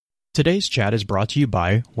Today's chat is brought to you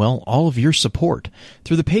by, well, all of your support.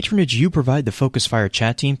 Through the patronage you provide the Focus Fire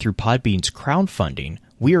chat team through Podbean's crowdfunding,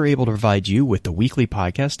 we are able to provide you with the weekly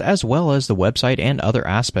podcast as well as the website and other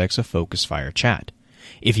aspects of Focus Fire chat.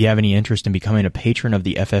 If you have any interest in becoming a patron of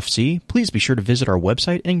the FFC, please be sure to visit our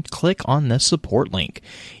website and click on the support link.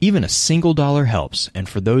 Even a single dollar helps, and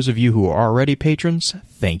for those of you who are already patrons,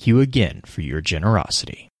 thank you again for your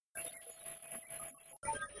generosity.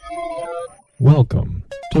 Welcome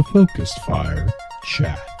to Focus Fire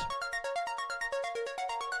Chat.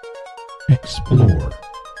 Explore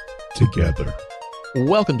together.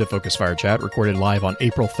 Welcome to Focus Fire Chat, recorded live on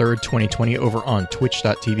April 3rd, 2020 over on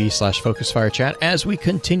twitch.tv/FocusFireChat as we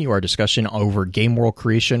continue our discussion over game world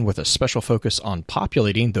creation with a special focus on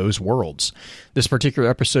populating those worlds. This particular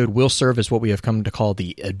episode will serve as what we have come to call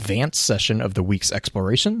the advanced session of the week's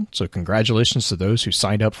exploration, so congratulations to those who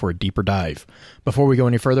signed up for a deeper dive. Before we go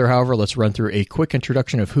any further, however, let's run through a quick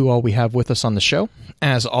introduction of who all we have with us on the show.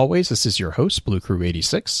 As always, this is your host, Blue Crew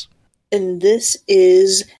 86. And this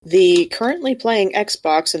is the currently playing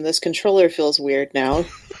Xbox, and this controller feels weird now.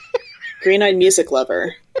 Green-eyed music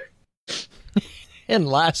lover. And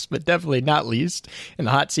last but definitely not least, in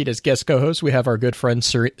the hot seat as guest co-host, we have our good friend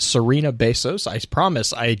Serena Bezos. I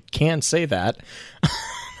promise I can say that.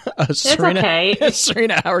 Serena, okay.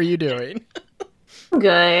 Serena, how are you doing?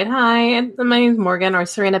 Good. Hi, my name's Morgan, or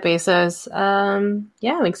Serena Bezos.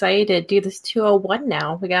 Yeah, I'm excited to do this 201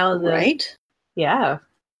 now. We got all the... Right? Yeah.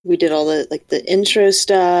 We did all the intro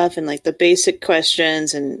stuff and the basic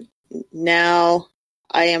questions, and now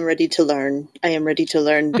I am ready to learn. I am ready to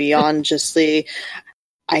learn beyond just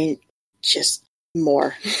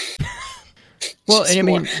more. Well, and I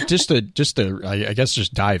mean, just to I guess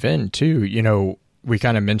just dive in too. You know, we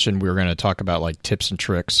kind of mentioned we were going to talk about tips and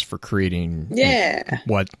tricks for creating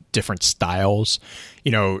what different styles.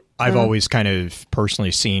 You know, I've always kind of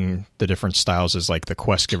personally seen the different styles as the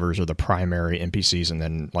quest givers or the primary NPCs, and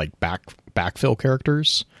then backfill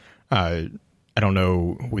characters. I don't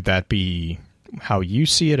know, would that be how you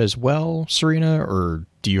see it as well, Serena, or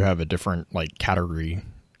do you have a different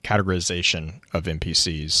categorization of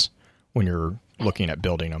NPCs when you're looking at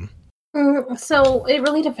building them? So it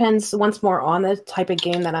really depends once more on the type of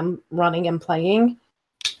game that I'm running and playing.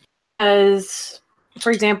 As,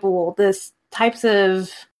 for example, this types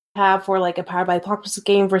of have for a Powered by Apocalypse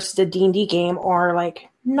game versus a D&D game are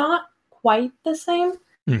not quite the same.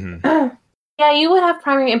 Mm-hmm. Yeah, you would have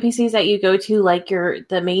primary NPCs that you go to,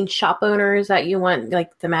 the main shop owners that you want,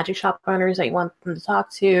 the magic shop owners that you want them to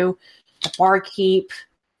talk to, the barkeep,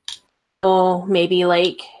 maybe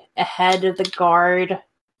ahead of the guard.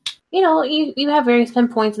 You know, you have various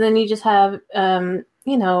pinpoints, and then you just have,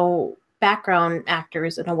 background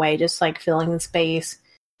actors in a way, just filling the space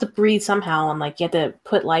to breathe somehow, and you have to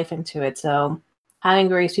put life into it. So having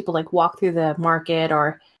various people walk through the market,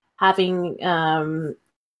 or having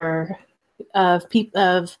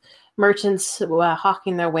of merchants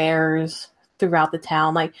hawking their wares throughout the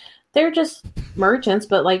town. They're just merchants,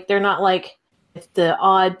 but they're not the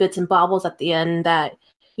odd bits and bobbles at the end that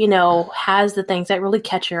has the things that really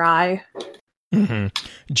catch your eye. Mm-hmm.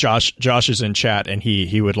 Josh is in chat, and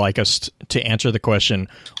he would like us to answer the question: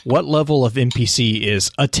 what level of NPC is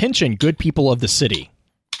attention, good people of the city?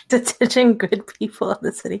 Attention, good people of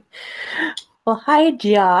the city. Well, hi,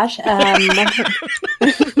 Josh.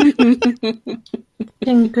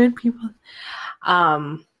 Good people.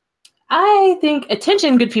 I think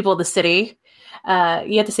attention, good people of the city.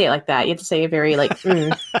 You have to say it like that. You have to say it very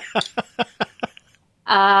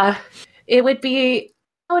it would be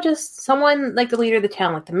just someone the leader of the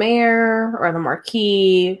town, the mayor or the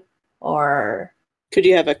marquis, or could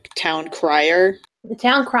you have a town crier? The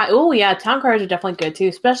town crier. Oh yeah, town criers are definitely good too,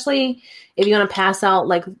 especially if you want to pass out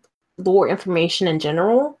lore information in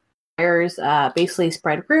general. Criers basically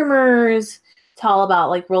spread rumors, tell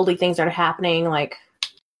about worldly things that are happening, a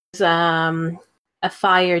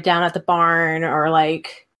fire down at the barn, or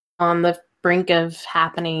on the brink of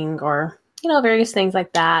happening, or various things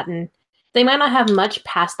like that. And they might not have much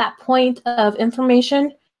past that point of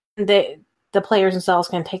information. The players themselves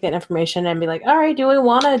can take that information and be all right, do we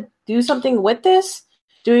want to do something with this?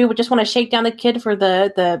 Do we just want to shake down the kid for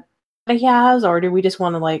the he has, or do we just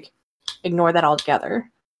want to ignore that altogether?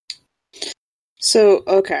 So,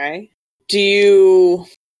 okay. Do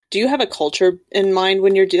you have a culture in mind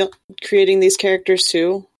when you're creating these characters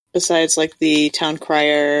too? Besides the town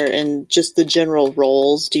crier and just the general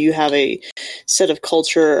roles, do you have a set of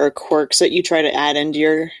culture or quirks that you try to add into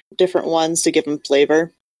your different ones to give them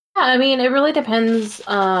flavor? Yeah, I mean, it really depends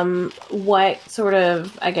what sort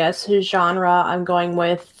of, I guess, genre I'm going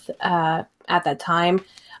with at that time.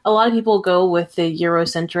 a lot of people go with the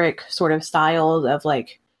Eurocentric sort of style of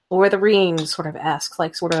like Lord of the Rings sort of esque,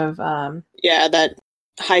 like sort of that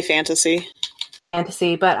high fantasy.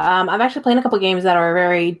 But I've actually played a couple games that are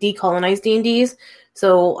very decolonized D&Ds.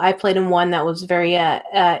 So I played in one that was very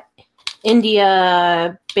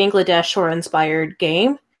India, Bangladesh sort of inspired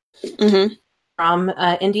game from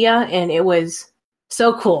India, and it was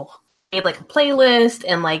so cool. They had like a playlist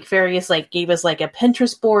and like various like gave us like a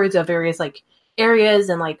Pinterest boards of various like areas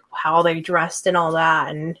and like how they dressed and all that,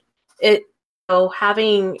 and it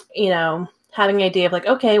having an idea of like,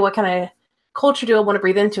 okay, what kind of culture do I want to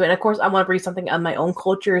breathe into? And of course I want to breathe something of my own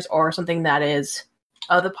cultures or something that is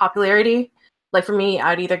of the popularity. Like for me,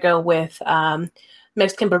 I'd either go with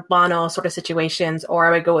Mexican Urbano sort of situations, or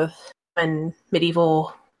I would go with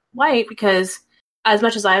medieval white, because as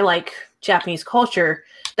much as I like Japanese culture,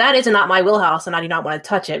 that is not my wheelhouse, and I do not want to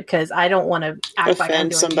touch it because I don't want to act like I'm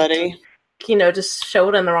doing somebody. Just show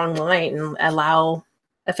it in the wrong light and allow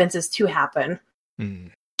offenses to happen.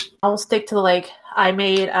 I'll stick to I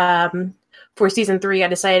made for season 3. I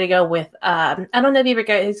decided to go with I don't know if you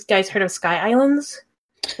guys heard of Sky Islands,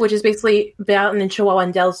 which is basically out in the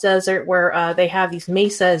Chihuahuan Desert, where they have these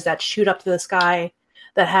mesas that shoot up to the sky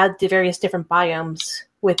that had the various different biomes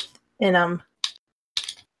within them.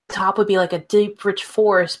 Top would be like a deep, rich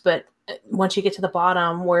forest, but once you get to the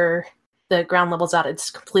bottom where the ground level's out,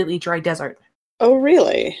 it's completely dry desert. Oh,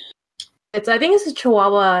 really? I think it's the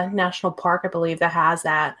Chihuahua National Park, I believe, that has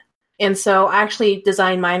that. And so I actually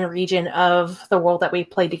designed my region of the world that we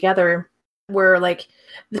played together, where like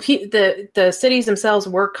the cities themselves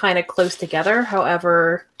were kind of close together.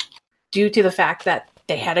 However, due to the fact that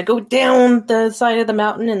they had to go down the side of the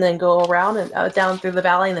mountain and then go around and down through the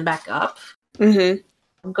valley and then back up. Mm-hmm.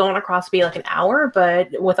 Going across would be like an hour,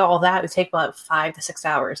 but with all that, it would take about 5 to 6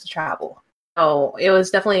 hours to travel. So it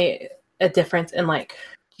was definitely a difference in like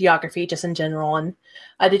geography just in general. And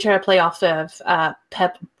I did try to play off of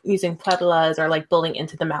using pueblas or like building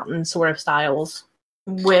into the mountain sort of styles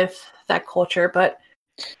with that culture. But,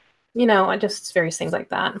 I just various things like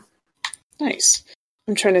that. Nice.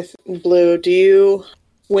 I'm trying to Blue,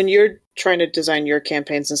 when you're trying to design your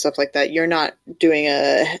campaigns and stuff like that, you're not doing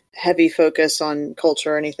a heavy focus on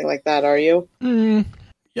culture or anything like that, are you?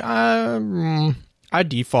 I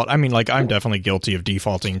default. I mean, like, I'm definitely guilty of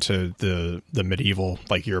defaulting to the medieval,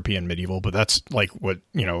 like European medieval, but that's like what,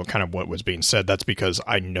 kind of what was being said. That's because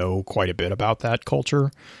I know quite a bit about that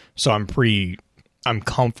culture. So I'm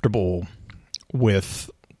comfortable with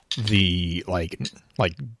the like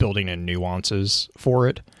building in nuances for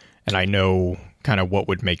it. And I know kind of what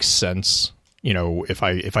would make sense. If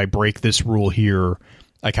I break this rule here,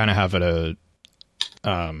 I kind of have an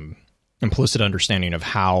implicit understanding of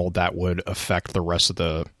how that would affect the rest of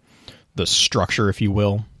the structure, if you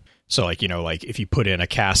will. So like if you put in a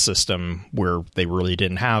caste system where they really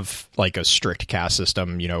didn't have like a strict caste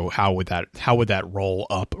system, how would that roll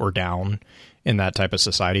up or down in that type of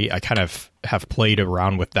society? I kind of have played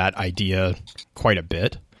around with that idea quite a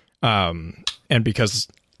bit. And because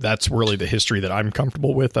that's really the history that I'm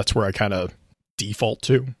comfortable with, that's where I kind of default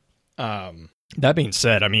to. That being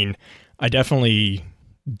said, I mean, I definitely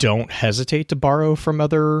don't hesitate to borrow from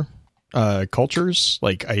other cultures.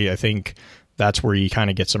 Like I think that's where you kind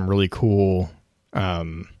of get some really cool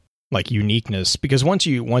like uniqueness, because once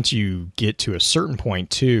you get to a certain point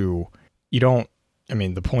too,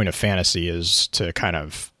 the point of fantasy is to kind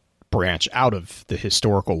of branch out of the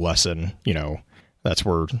historical lesson. That's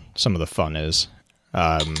where some of the fun is.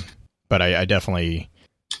 But I definitely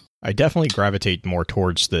gravitate more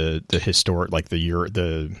towards the historic, like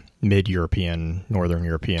the mid-European, Northern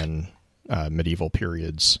European medieval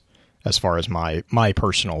periods as far as my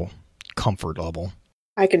personal comfort level.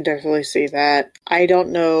 I can definitely see that. I don't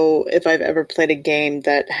know if I've ever played a game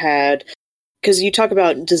that had, because you talk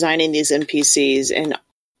about designing these NPCs and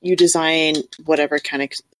you design whatever kind of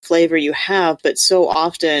flavor you have, but so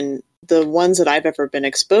often the ones that I've ever been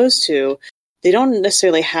exposed to, they don't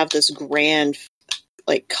necessarily have this grand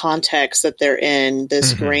like context that they're in,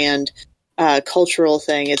 this grand cultural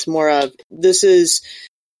thing. It's more of, this is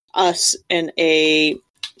us in a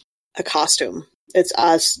costume. It's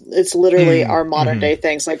us. It's literally our modern day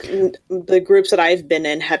things. Like the groups that I've been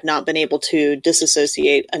in have not been able to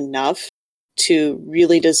disassociate enough to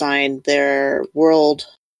really design their world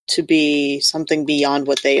to be something beyond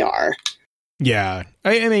what they are. Yeah.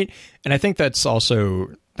 I mean, and I think that's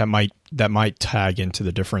also, that might tag into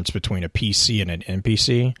the difference between a PC and an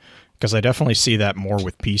NPC, because I definitely see that more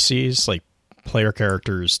with PCs. Like player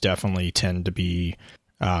characters definitely tend to be,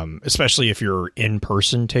 especially if you're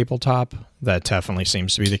in-person tabletop, that definitely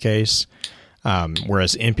seems to be the case.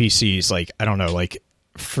 Whereas NPCs, like, I don't know, like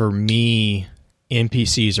for me,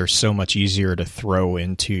 NPCs are so much easier to throw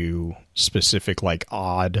into specific, like,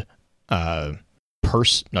 odd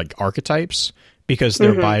like archetypes, because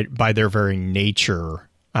they're by their very nature,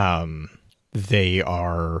 they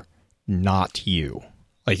are not you.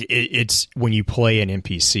 Like, it's when you play an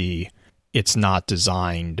NPC, it's not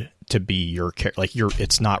designed to be your like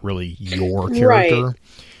it's not really your character. Right.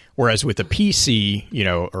 Whereas with a PC,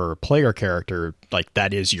 or a player character, like,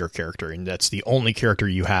 that is your character, and that's the only character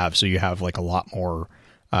you have. So you have, like, a lot more,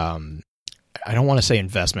 I don't want to say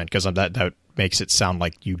investment, because that makes it sound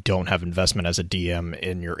like you don't have investment as a DM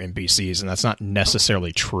in your NPCs, and that's not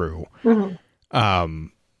necessarily true. Mm-hmm.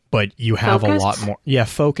 But you have a lot more,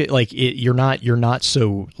 focus. Like, you're not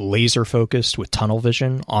so laser focused with tunnel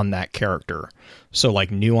vision on that character. So,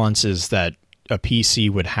 like, nuances that a PC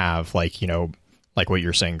would have, like, like what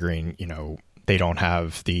you're saying, Green, they don't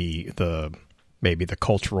have the maybe the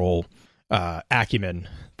cultural acumen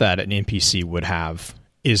that an NPC would have,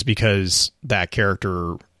 is because that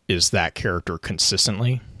character is that character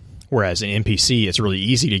consistently. Whereas an NPC, it's really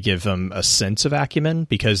easy to give them a sense of acumen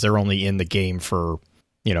because they're only in the game for,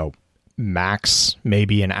 max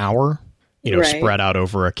maybe an hour, right. Spread out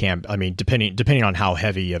over a camp. I mean, depending on how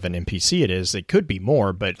heavy of an NPC it is, it could be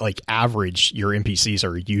more, but, like, average, your NPCs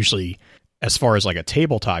are usually, as far as, like, a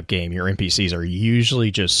tabletop game, your NPCs are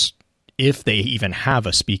usually just, if they even have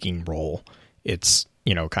a speaking role, it's,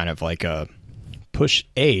 kind of like a push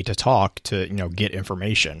A to talk to, get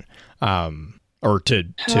information, or to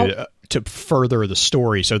further the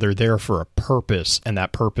story. So they're there for a purpose, and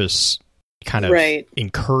that purpose kind of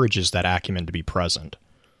encourages that acumen to be present.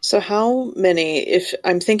 So how many, if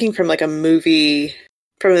I'm thinking from, like, a movie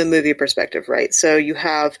perspective, right? So you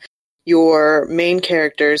have your main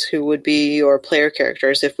characters, who would be your player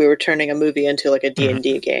characters if we were turning a movie into, like, a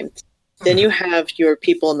D&D game. Then you have your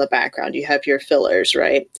people in the background. You have your fillers,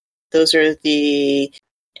 right? Those are the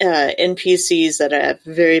NPCs that have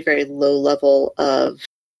very, very low level of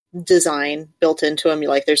design built into him.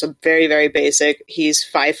 Like, there's a very, very basic, he's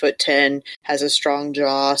 5'10", has a strong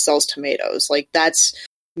jaw, sells tomatoes. Like, that's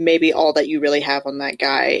maybe all that you really have on that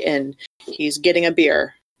guy, and he's getting a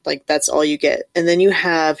beer. Like, that's all you get. And then you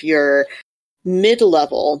have your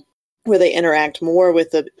mid-level, where they interact more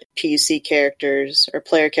with the PC characters or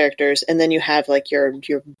player characters, and then you have, like, your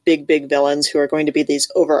big villains, who are going to be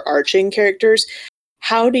these overarching characters.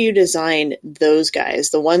 How do you design those guys?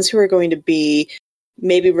 The ones who are going to be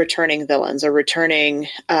maybe returning villains, or returning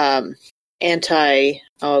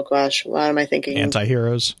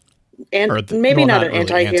anti-heroes. And maybe not an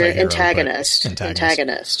anti-hero,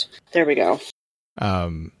 antagonist. There we go.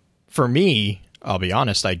 For me, I'll be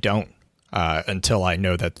honest, I don't, until I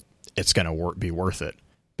know that it's going to be worth it,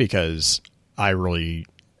 because I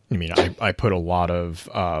put a lot of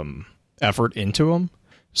effort into them.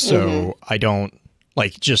 So I don't,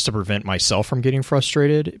 like, just to prevent myself from getting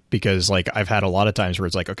frustrated, because, like, I've had a lot of times where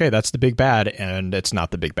it's like, okay, that's the big bad, and it's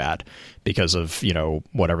not the big bad because of,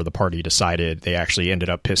 whatever the party decided. They actually ended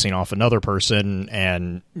up pissing off another person,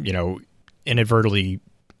 and, inadvertently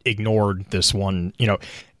ignored this one.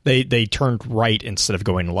 They turned right instead of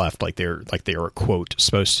going left, like they were, quote,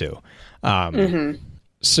 supposed to.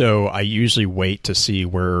 So I usually wait to see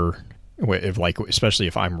especially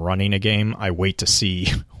if I'm running a game, I wait to see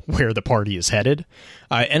where the party is headed.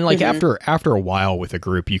 And, like, after a while with a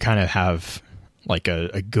group, you kind of have, like,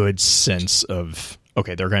 a good sense of,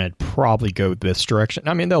 okay, they're going to probably go this direction.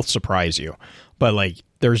 I mean, they'll surprise you, but, like,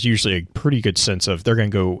 there's usually a pretty good sense of they're going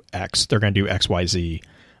to go X, they're going to do X, Y, Z.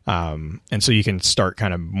 And so you can start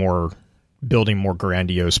kind of building more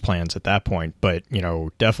grandiose plans at that point. But,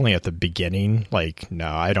 definitely at the beginning, like,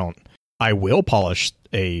 no, I will polish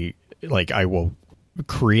I will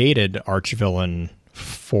create an arch-villain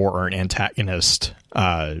for an antagonist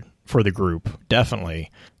for the group, definitely.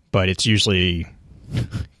 But it's usually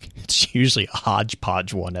a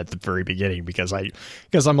hodgepodge one at the very beginning, because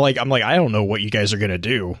I'm like, I don't know what you guys are going to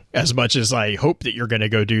do, as much as I hope that you're going to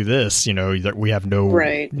go do this. That we have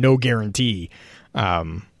no guarantee.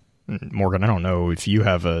 Morgan, I don't know if you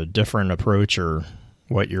have a different approach or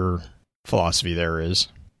what your philosophy there is.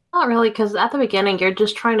 Not really, because at the beginning, you're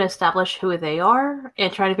just trying to establish who they are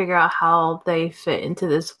and trying to figure out how they fit into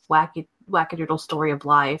this wackadoodle story of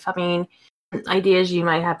life. I mean, ideas you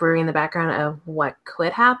might have brewing in the background of what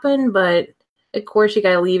could happen, but of course, you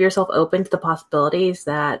got to leave yourself open to the possibilities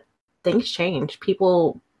that things change.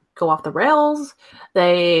 People go off the rails.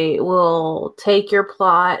 They will take your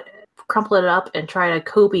plot, crumple it up, and try to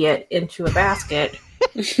Kobe it into a basket.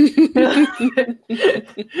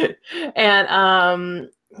 And,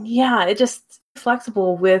 yeah, it just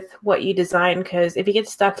flexible with what you design, because if you get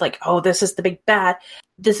stuck like, oh, this is the big bad,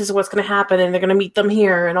 this is what's going to happen, and they're going to meet them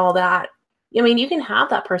here and all that. I mean, you can have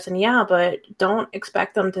that person, yeah, but don't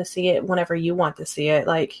expect them to see it whenever you want to see it.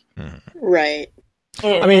 Like, right.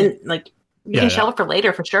 And, I mean, like, you can shelve it for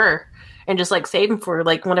later for sure, and just like save them for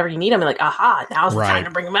like whenever you need them. And like, aha, now's the time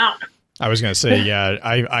to bring them out. I was going to say, yeah,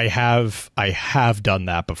 I have done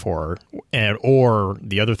that before, or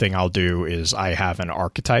the other thing I'll do is I have an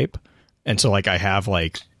archetype, and so like I have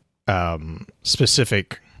like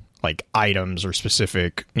specific like items or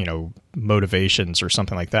specific motivations or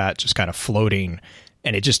something like that, just kind of floating,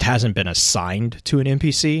 and it just hasn't been assigned to an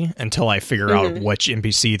NPC until I figure out which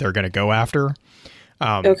NPC they're going to go after.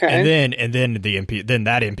 Okay, and then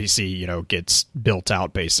that NPC gets built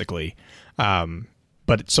out basically.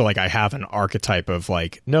 But so like I have an archetype of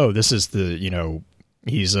like, no, this is the,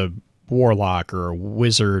 he's a warlock or a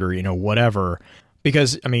wizard or, whatever.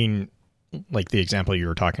 Because I mean, like the example you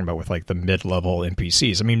were talking about with like the mid-level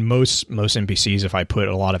NPCs. I mean, most NPCs, if I put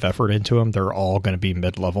a lot of effort into them, they're all going to be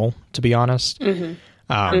mid-level, to be honest.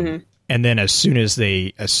 And then as soon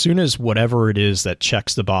as whatever it is that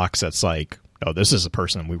checks the box, that's like, oh, this is a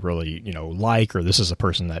person we really, like, or this is a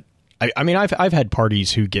person that, I mean, I've had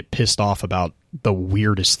parties who get pissed off about the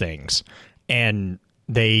weirdest things, and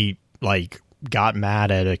they like got mad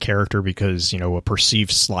at a character because a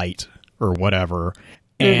perceived slight or whatever,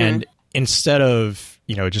 and instead of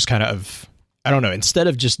just kind of, I don't know, instead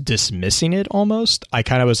of just dismissing it, almost, I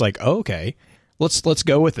kind of was like, oh, okay, let's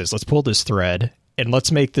go with this. Let's pull this thread and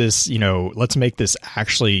let's make this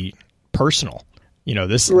actually personal.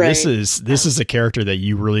 This is a character that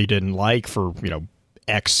you really didn't like for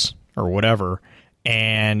X or whatever,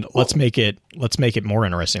 and let's make it more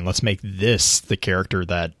interesting. Let's make this the character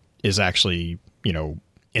that is actually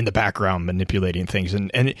in the background manipulating things,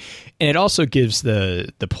 and it also gives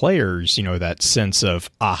the players that sense of,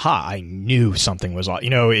 aha, I knew something was off.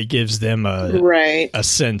 It gives them a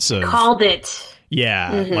sense of, called it,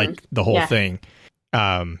 like the whole thing,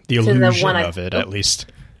 the illusion of it at least.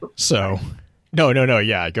 So no,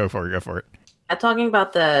 yeah, go for it. Talking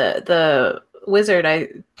about the wizard I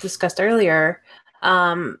discussed earlier,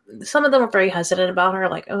 some of them were very hesitant about her,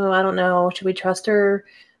 like, oh, I don't know, should we trust her?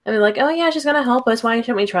 And they're like, oh yeah, she's gonna help us, why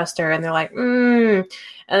shouldn't we trust her? And they're like, and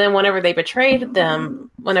then whenever she betrayed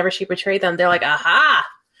them, they're like, aha,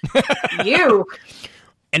 you.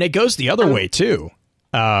 And it goes the other way too,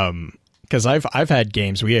 because I've had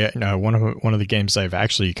games. One of the games I've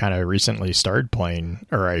actually kind of recently started playing,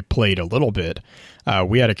 or I played a little bit.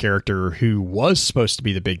 We had a character who was supposed to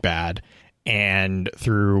be the big bad, and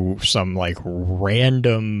through some like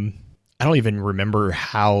random, I don't even remember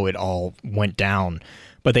how it all went down,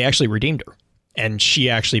 but they actually redeemed her, and she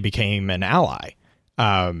actually became an ally,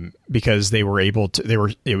 because they were able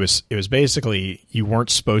to. It was basically, you weren't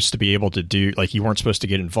supposed to be able to do, like, you weren't supposed to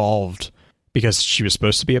get involved because she was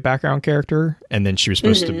supposed to be a background character, and then she was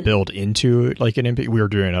supposed to build into like an MP. We were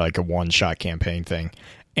doing like a one-shot campaign thing,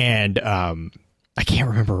 and I can't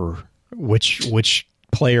remember which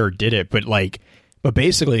player did it, but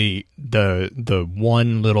basically the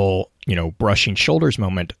one little brushing shoulders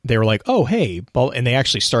moment, they were like, oh hey, and they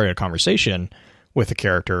actually started a conversation with the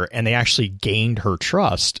character, and they actually gained her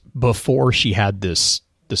trust before she had this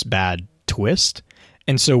bad twist.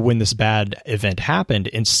 And so when this bad event happened,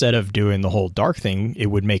 instead of doing the whole dark thing, it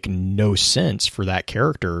would make no sense for that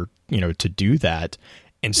character to do that.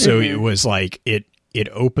 And so it was like it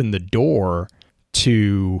opened the door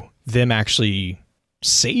to them actually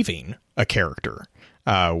saving a character,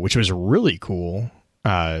 which was really cool,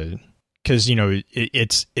 because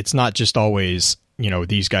it's not just always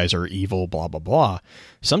these guys are evil, blah blah blah.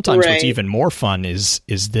 Sometimes what's even more fun is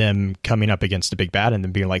them coming up against a big bad and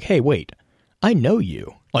then being like, hey, wait, I know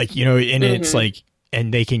you, like, and it's like,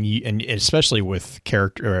 and they can, and especially with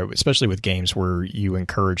especially with games where you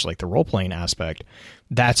encourage like the role playing aspect,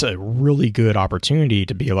 that's a really good opportunity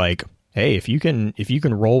to be like, hey, if you can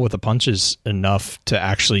roll with the punches enough to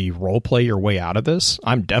actually role play your way out of this,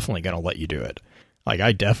 I'm definitely going to let you do it. Like,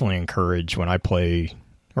 I definitely encourage, when I play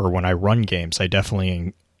or when I run games, I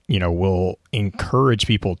definitely, will encourage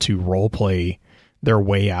people to role play their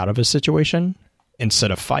way out of a situation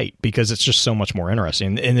instead of fight, because it's just so much more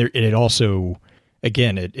interesting. And it also,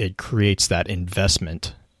 again, it creates that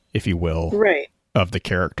investment, if you will, of the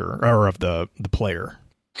character or of the player.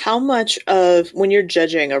 How much of, when you're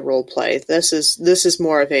judging a role play, this is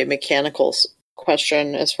more of a mechanical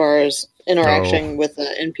question as far as interaction with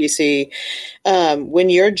the NPC.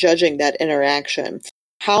 When you're judging that interaction,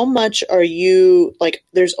 how much are you, like,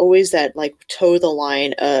 there's always that like toe the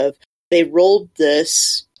line of, they rolled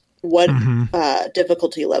this, what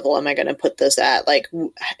difficulty level am I going to put this at? Like,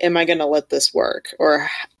 am I going to let this work? Or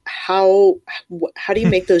how do you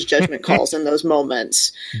make those judgment calls in those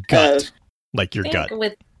moments? Gut. Like your gut.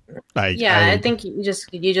 I think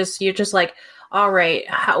you're just like, all right,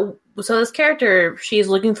 so this character, she's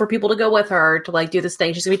looking for people to go with her to like do this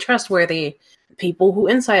thing. She's gonna be trustworthy. People who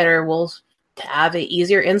insight her will have an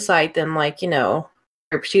easier insight than like, you know,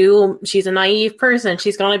 she's a naive person.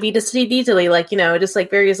 She's gonna be deceived easily. Like, you know, just like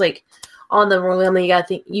various like on the whim.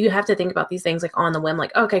 You have to think about these things like on the whim.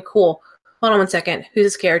 Like, okay, cool. Hold on 1 second. Who's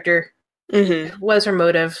this character? What is her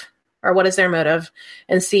motive, or what is their motive?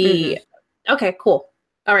 And see. Okay, cool.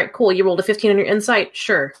 All right, cool. You rolled a 15 on your insight.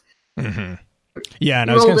 Sure. Yeah, and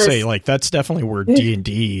I was going to say, like, that's definitely where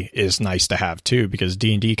D&D is nice to have too, because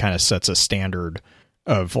D&D kind of sets a standard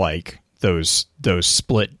of like those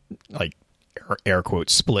split, like air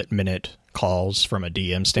quotes, split minute calls from a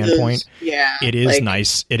DM standpoint. It is like,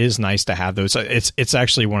 nice. It is nice to have those. It's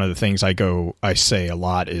actually one of the things I say a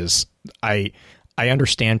lot is I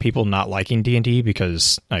understand people not liking D&D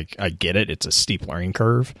because I get it. It's a steep learning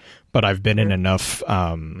curve, but I've been in enough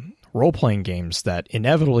role-playing games that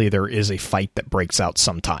inevitably there is a fight that breaks out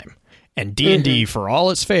sometime. And D&D, for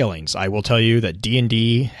all its failings, I will tell you that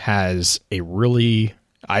D&D has a really...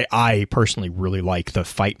 I personally really like the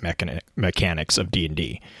fight mechanics of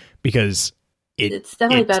D&D because it's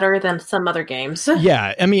definitely better than some other games.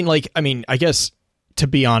 Yeah, I guess... To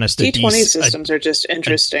be honest, D20 systems are just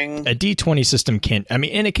interesting. A D20 system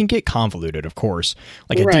and it can get convoluted, of course.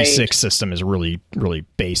 Like a D6 system is really, really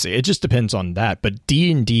basic. It just depends on that. But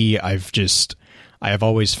D&D, I have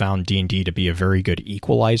always found D&D to be a very good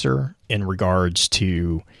equalizer in regards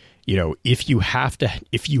to, you know, if you have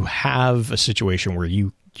a situation where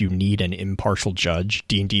you need an impartial judge,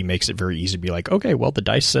 D&D makes it very easy to be like, okay, well, the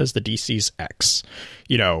dice says the DC's X,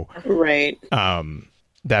 you know. Right.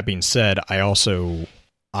 That being said,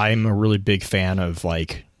 I'm a really big fan of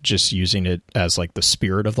like just using it as like the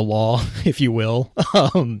spirit of the law, if you will.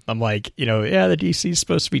 I'm like, you know, yeah, the DC is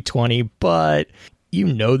supposed to be 20, but you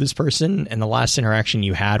know this person and the last interaction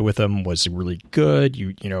you had with them was really good.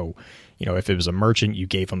 You know, if it was a merchant, you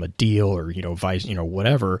gave them a deal or, you know,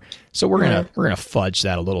 whatever. So we're gonna fudge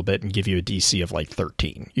that a little bit and give you a DC of like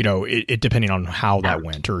 13. You know, it depending on how that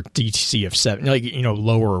went, or DC of 7, like, you know,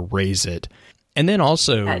 lower or raise it. And then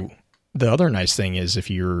also the other nice thing is if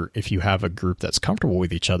you have a group that's comfortable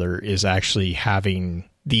with each other is actually having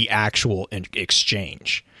the actual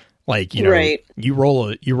exchange. Like, you know, you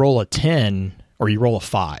roll a 10 or you roll a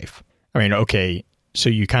 5. I mean, okay, so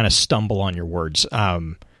you kind of stumble on your words.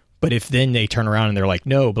 But if then they turn around and they're like,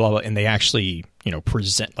 no, blah, blah, and they actually, you know,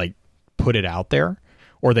 present, like put it out there,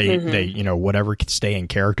 or they, you know, whatever, could stay in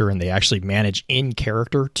character and they actually manage in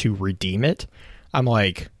character to redeem it. I'm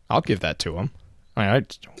like, I'll give that to them. I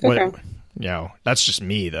mean, you know, that's just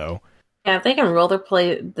me though. Yeah, if they can roll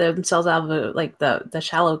themselves out of like the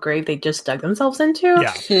shallow grave they just dug themselves into,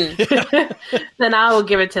 then I will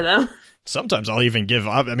give it to them. Sometimes I'll even give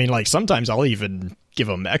them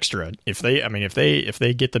extra if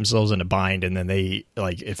they get themselves in a bind, and then they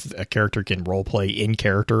like, if a character can role play in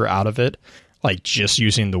character out of it, like just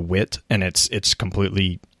using the wit, and it's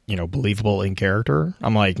completely, you know, believable in character.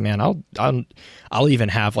 I'm like, man, I'll even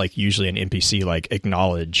have like usually an NPC like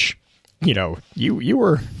acknowledge, you know, you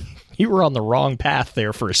were on the wrong path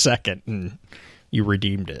there for a second and you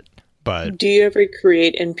redeemed it. But do you ever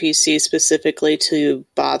create NPC specifically to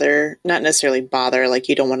not necessarily bother, like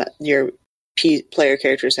you don't want your player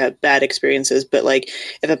characters to have bad experiences, but like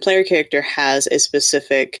if a player character has a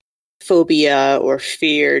specific phobia or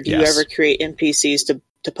fear, do you ever create NPCs to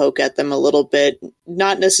poke at them a little bit,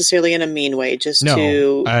 not necessarily in a mean way, just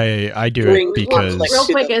to... I do it because... Real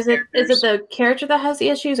quick, is it the character that has the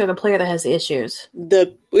issues or the player that has the issues?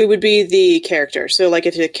 It would be the character. So like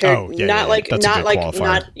if the character...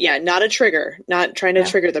 not a trigger, not trying to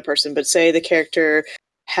trigger the person, but say the character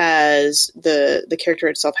has... The character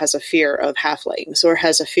itself has a fear of halflings or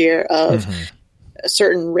has a fear of a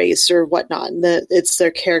certain race or whatnot. It's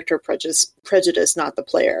their character prejudice, not the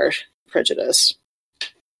player prejudice.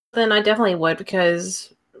 Then I definitely would,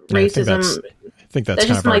 because racism... I think that's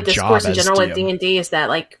kind of our discourse job in general as with D&D is that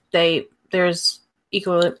like there's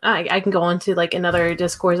equal... I can go on to like another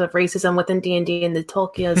discourse of racism within D&D and the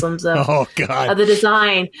Tolkienisms of, of the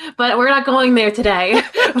design, but we're not going there today.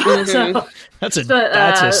 So, that's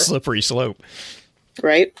a slippery slope.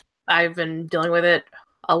 Right? I've been dealing with it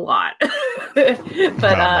a lot. But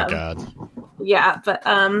my God. Yeah, but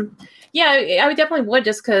I would definitely would,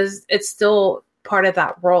 just because it's still part of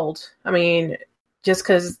that world. I mean, just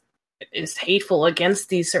because it's hateful against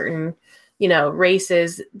these certain,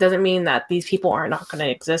 races doesn't mean that these people are not going to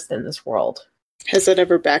exist in this world. Has that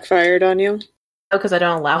ever backfired on you? No, because I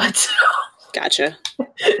don't allow it to. Gotcha.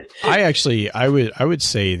 I would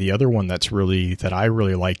say the other one that I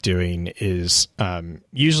really like doing is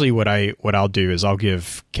usually what I'll do is I'll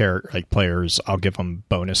give players, I'll give them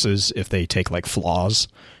bonuses if they take like flaws,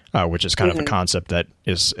 which is kind of a concept that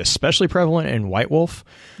is especially prevalent in White Wolf.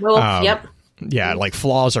 Yep. Yeah, like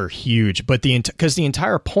flaws are huge, but because the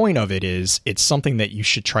entire point of it is it's something that you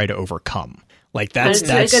should try to overcome. Like that's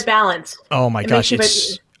a good balance. Oh my gosh,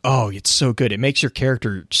 it's so good. It makes your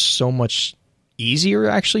character so much easier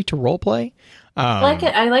actually to role play. I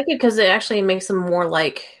like it because it actually makes them more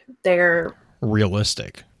like they're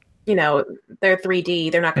realistic. They're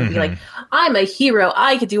 3D. They're not going to be like, I'm a hero.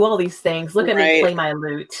 I could do all these things. Look at me play my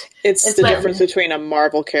lute. It's the difference between a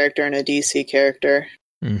Marvel character and a DC character.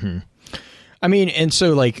 Mm-hmm. I mean, and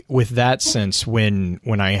so like with that sense, when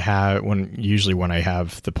I have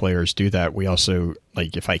the players do that, we also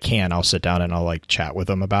like, if I can, I'll sit down and I'll like chat with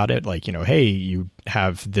them about it. Like, hey, you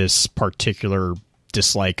have this particular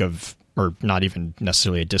dislike of, or not even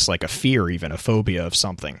necessarily a dislike, a fear, even a phobia of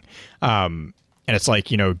something. And it's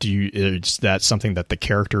like, is that something that the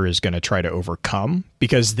character is going to try to overcome?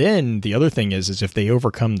 Because then the other thing is if they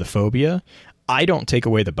overcome the phobia, I don't take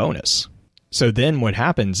away the bonus. So then what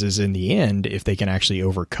happens is in the end, if they can actually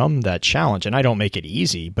overcome that challenge, and I don't make it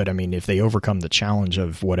easy, but I mean, if they overcome the challenge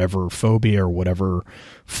of whatever phobia or whatever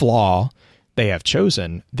flaw they have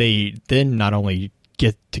chosen, they then not only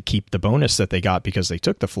get to keep the bonus that they got because they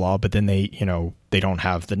took the flaw, but then they don't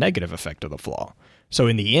have the negative effect of the flaw. So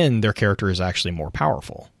in the end, their character is actually more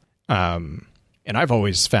powerful. And I've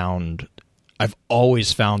always found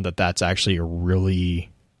that that's actually a really,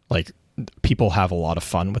 like, people have a lot of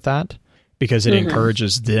fun with that. Because it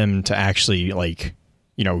encourages them to actually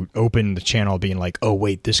open the channel being like, oh,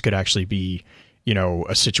 wait, this could actually be,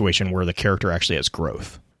 a situation where the character actually has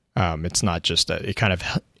growth. It's not just it kind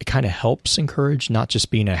of helps encourage not just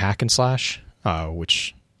being a hack and slash,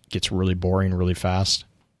 which gets really boring really fast.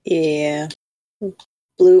 Yeah.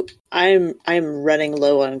 Blue, I'm running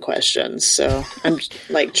low on questions, so I'm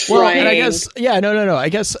like trying. Well, and I guess no. I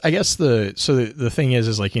guess the thing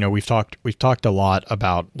is like, we've talked a lot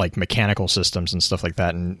about like mechanical systems and stuff like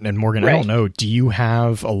that, and Morgan, right. I don't know, do you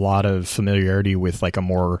have a lot of familiarity with like a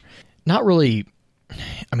more, not really,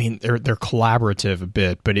 I mean they're collaborative a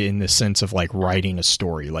bit, but in the sense of like writing a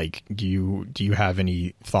story, like do you have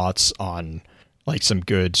any thoughts on like some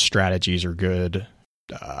good strategies or good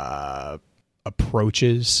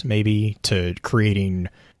approaches maybe to creating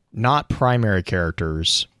not primary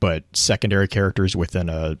characters but secondary characters within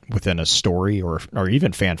a story or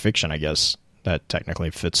even fan fiction? I guess that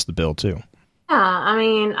technically fits the bill too. Yeah, I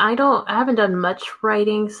mean, I haven't done much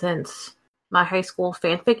writing since my high school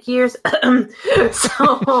fanfic years.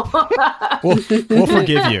 So we'll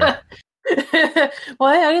forgive you.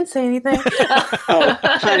 What? I didn't say anything. Oh,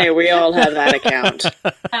 honey, we all have that account.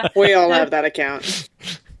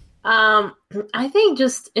 I think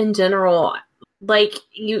just in general, like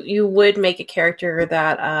you would make a character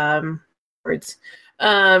that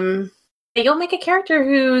you'll make a character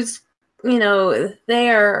who's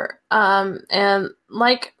there and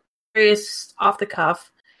like various off the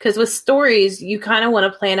cuff, because with stories you kind of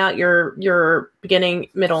want to plan out your beginning,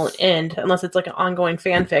 middle, and end, unless it's like an ongoing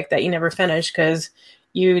fanfic that you never finish because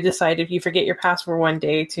you decide if you forget your password one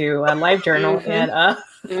day to a live journal and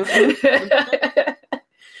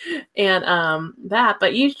that,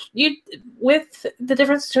 but you with the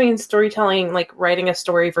difference between storytelling, like writing a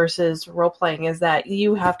story versus role playing, is that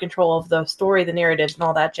you have control of the story, the narrative, and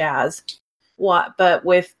all that jazz. But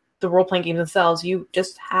with the role playing games themselves, you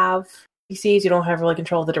just have PCs. You don't have really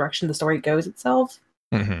control of the direction the story goes itself.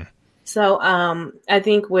 Mm-hmm. So I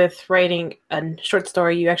think with writing a short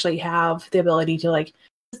story, you actually have the ability to like,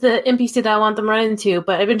 the NPC that I want them run into,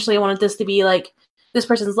 but eventually I wanted this to be like this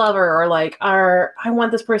person's lover, or like, I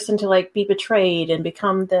want this person to like be betrayed and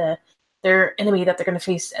become their enemy that they're going to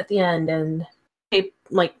face at the end, and they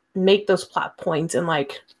like make those plot points and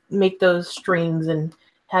like make those strings and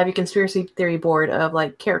have a conspiracy theory board of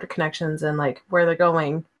like character connections and like where they're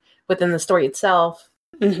going within the story itself.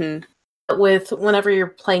 Mm-hmm. With whenever you're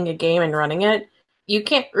playing a game and running it, you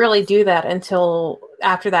can't really do that until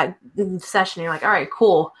after that session. You're like, all right,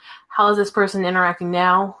 cool. How is this person interacting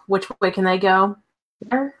now? Which way can they go?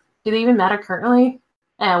 Do they even matter currently?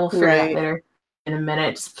 We'll figure it out later in a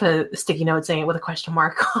minute. Just put a sticky note saying it with a question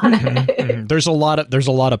mark on it. Mm-hmm. There's a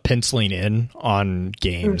lot of penciling in on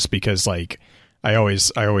games because like I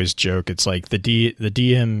always joke, it's like the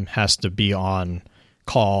DM has to be on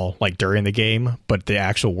call like during the game, but the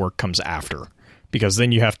actual work comes after, because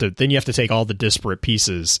then you have to take all the disparate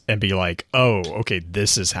pieces and be like, oh, okay,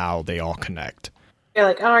 this is how they all connect. You're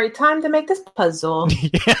like, all right, time to make this puzzle.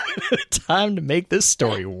 Yeah, time to make this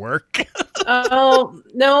story work. Oh,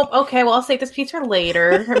 no, okay, well, I'll save this piece for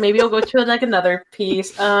later. Or maybe I'll go to like another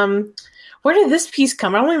piece. Where did this piece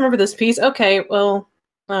come? I don't remember this piece. Okay, well,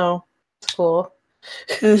 oh, it's cool.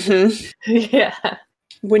 Mm-hmm. Yeah.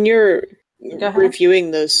 When you're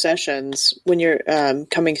reviewing those sessions, when you're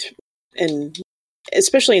coming in,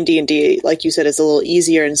 especially in D&D, like you said, it's a little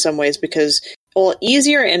easier in some ways because, well,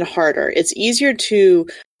 easier and harder. It's easier to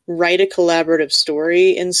write a collaborative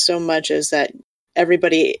story in so much as that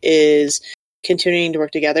everybody is continuing to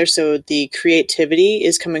work together. So the creativity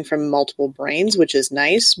is coming from multiple brains, which is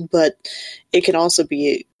nice, but it can also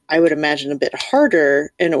be, I would imagine, a bit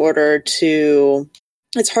harder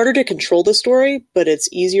it's harder to control the story, but it's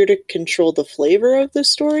easier to control the flavor of the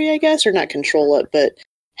story, I guess, or not control it, but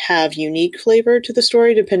have unique flavor to the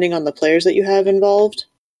story depending on the players that you have involved.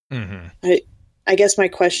 Mm-hmm. I guess my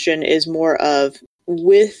question is more of,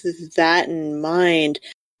 with that in mind,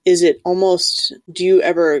 is it almost, do you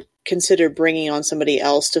ever consider bringing on somebody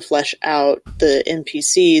else to flesh out the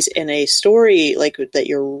NPCs in a story like that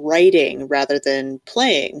you're writing rather than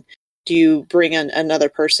playing? Do you bring in another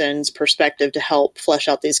person's perspective to help flesh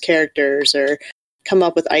out these characters or come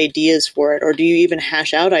up with ideas for it? Or do you even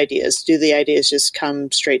hash out ideas? Do the ideas just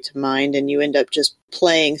come straight to mind and you end up just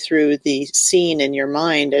playing through the scene in your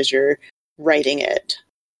mind as you're writing it?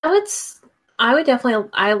 I would definitely,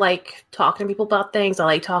 I like talking to people about things. I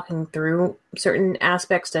like talking through certain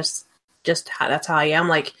aspects. That's how I am.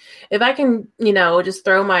 Like, if I can, just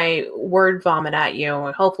throw my word vomit at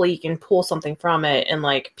you, hopefully you can pull something from it and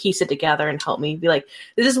like piece it together and help me be like,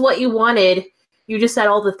 this is what you wanted. You just said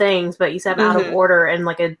all the things, but you said them out of order and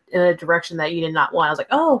like in a direction that you did not want. I was like,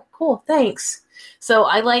 oh, cool, thanks. So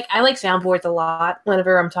I like soundboards a lot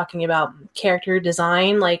whenever I'm talking about character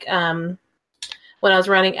design. Like, when I was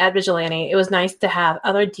running at Vigilante, it was nice to have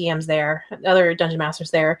other DMs there, other dungeon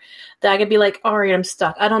masters there, that I could be like, all right, I'm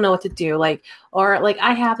stuck. I don't know what to do. Like, or like,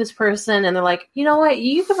 I have this person and they're like, you know what?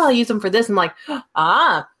 You could probably use them for this. I'm like,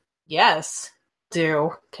 yes,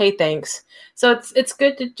 do. Okay, thanks. So it's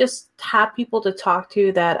good to just have people to talk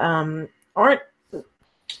to that aren't,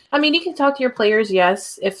 I mean, you can talk to your players,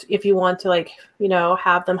 yes, if you want to, like,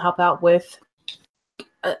 have them help out with.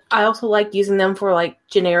 I also like using them for like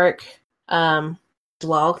generic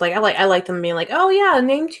well, like I like them being like, oh yeah,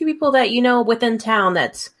 name 2 people that within town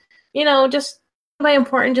that's just somebody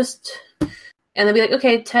important, just, and they'll be like,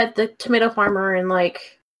 okay, Ted the tomato farmer, and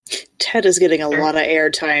like Ted is getting a lot of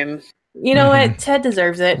airtime. You know what? Ted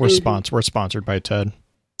deserves it. We're sponsored by Ted.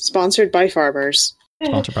 Sponsored by farmers.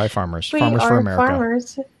 Sponsored by farmers. Farmers for America.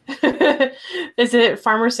 Farmers. Is it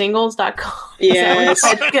farmersingles.com? Yes,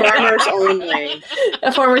 farmers only.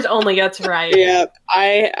 Farmers only, that's right. Yeah,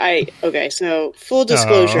 okay, so full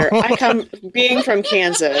disclosure, I come, being from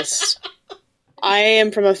Kansas, I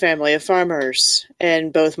am from a family of farmers,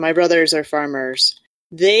 and both my brothers are farmers.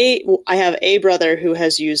 I have a brother who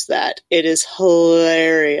has used that. It is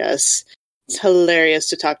hilarious. It's hilarious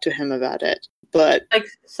to talk to him about it. But like,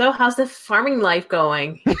 so how's the farming life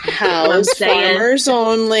going? How's farmers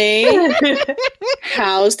only?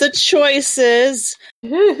 How's the choices?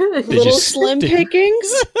 Little slim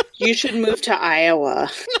pickings? You should move to Iowa.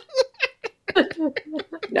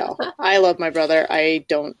 No, I love my brother. I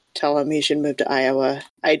don't tell him he should move to Iowa.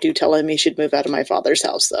 I do tell him he should move out of my father's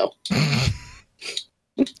house, though.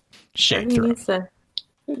 Shame through. A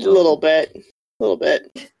little bit.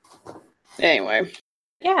 Anyway.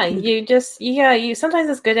 Yeah, you sometimes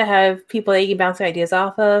it's good to have people that you can bounce ideas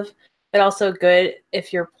off of, but also good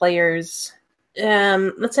if your players,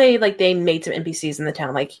 let's say like they made some NPCs in the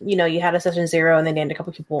town, like, you had a session 0 and they named a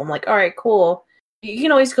couple people. I'm like, all right, cool. You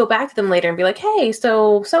can always go back to them later and be like, hey,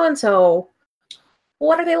 so-and-so,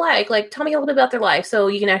 what are they like? Like, tell me a little bit about their life. So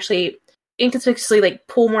you can actually inconspicuously like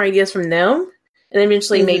pull more ideas from them and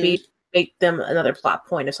eventually maybe make them another plot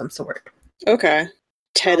point of some sort. Okay.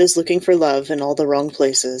 Ted is looking for love in all the wrong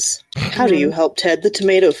places. How do you help Ted the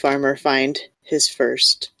tomato farmer find his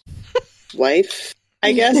first wife?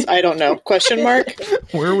 I guess? I don't know. Question mark?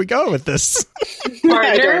 Where are we going with this?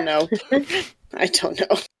 I don't know.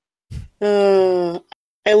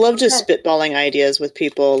 I love just spitballing ideas with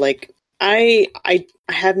people. Like, I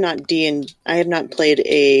have not played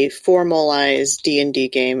a formalized D&D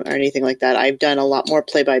game or anything like that. I've done a lot more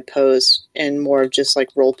play-by-post and more of just like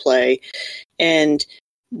role play. And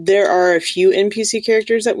there are a few NPC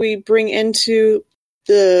characters that we bring into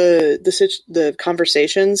the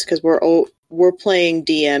conversations because we're playing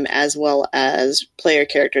DM as well as player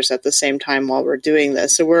characters at the same time while we're doing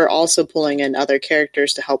this. So we're also pulling in other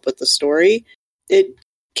characters to help with the story. It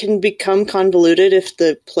can become convoluted if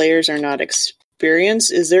the players are not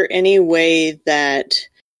experienced. Is there any way that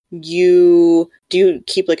you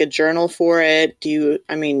keep like a journal for it?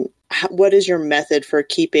 What is your method for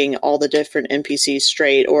keeping all the different NPCs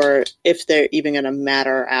straight, or if they're even going to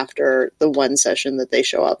matter after the one session that they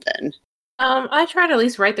show up in? I try to at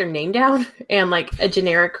least write their name down and like a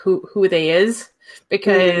generic who they is,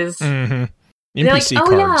 because NPC they're like, oh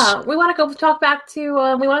cards. yeah, we want to talk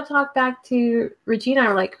back to Regina.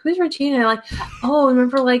 I'm like, who's Regina? And like, oh,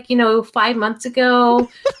 remember 5 months ago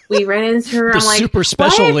we ran into her. The I'm like, super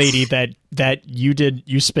special what? lady that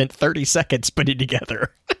you spent 30 seconds putting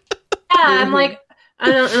together. Yeah, I'm like,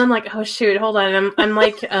 I'm like, oh shoot, hold on. I'm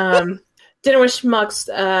like, Dinner with Schmucks,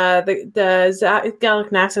 the Gallic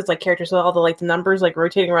Naxx's like characters with all the the numbers like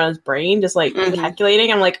rotating around his brain, just like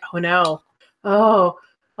calculating. I'm like, oh no,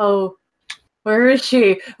 oh, where is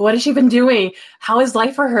she? What has she been doing? How is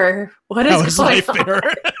life for her? What is life for her?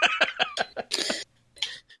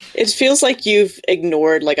 It feels like you've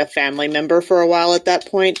ignored like a family member for a while at that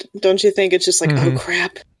point, don't you think? It's just like, oh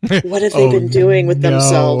crap, what have they been doing with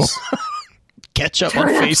themselves? Catch up on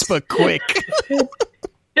Facebook quick.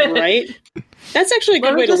 Right? That's actually a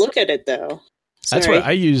good way to look at it, though. Sorry. That's what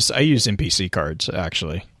I use. I use NPC cards,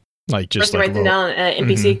 actually. Like just write them down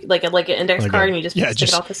NPC like an index card, and you just stick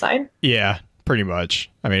it off the side. Yeah, pretty much.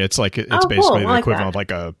 I mean, it's like it's basically the equivalent of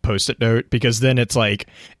like a Post-it note, because then it's like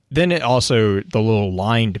it also the little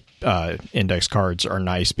lined index cards are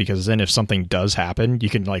nice, because then if something does happen, you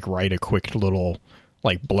can like write a quick little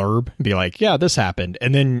like blurb and be like, yeah, this happened.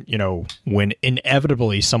 And then, when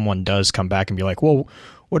inevitably someone does come back and be like, well,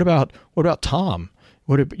 what about Tom?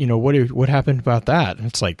 What happened about that? And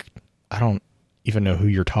it's like, I don't even know who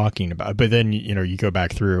you're talking about. But then, you go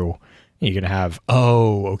back through and you can have,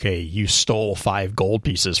 oh, okay, you stole 5 gold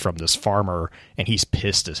pieces from this farmer and he's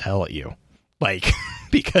pissed as hell at you. Like,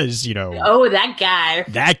 because, oh, that guy,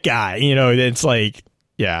 it's like,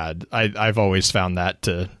 yeah, I've always found that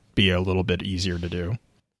to be a little bit easier to do.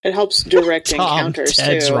 It helps direct encounters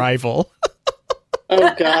Ted's too. rival.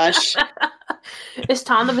 Oh gosh. Is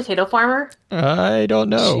Tom the potato farmer? I don't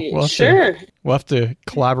know. We'll have to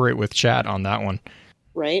collaborate with chat on that one.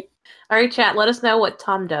 Right. All right, chat, let us know what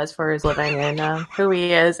Tom does for his living and who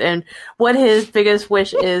he is and what his biggest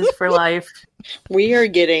wish is for life. We are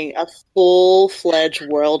getting a full-fledged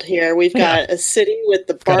world here. We've got a city with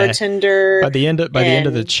the bartender. By the end of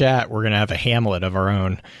the chat, we're going to have a Hamlet of our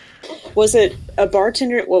own. Was it a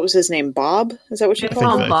bartender? What was his name? Bob? Is that what you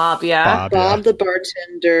call him? Bob, yeah. Bob the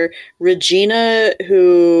bartender. Regina,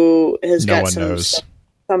 who has got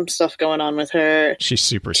some stuff going on with her. She's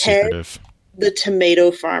super secretive. The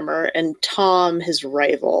tomato farmer, and Tom, his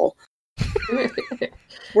rival.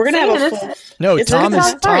 We're gonna have a full... No,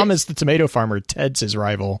 Tom is the tomato farmer. Ted's his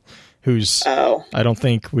rival, who's I don't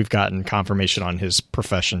think we've gotten confirmation on his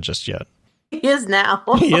profession just yet. He is now.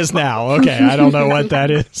 He is now. Okay, I don't know what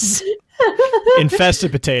that is.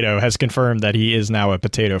 Infested Potato has confirmed that he is now a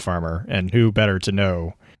potato farmer, and who better to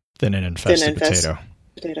know than an infested potato?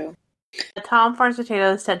 Tom farms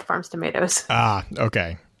potatoes, Ted farms tomatoes. Ah,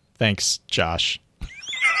 okay. Thanks, Josh.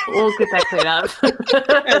 We'll get that cleared up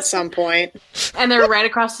at some point. And they're right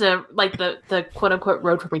across the quote unquote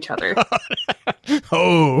road from each other.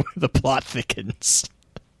 Oh, the plot thickens.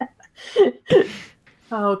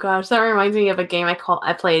 Oh gosh, that reminds me of a game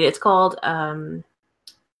I played. It's called I don't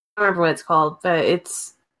remember what it's called, but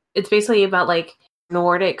it's basically about like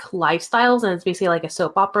Nordic lifestyles, and it's basically like a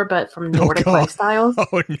soap opera but from Nordic lifestyles.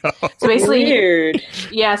 Oh no. So basically weird.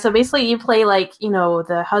 Yeah, so basically you play like,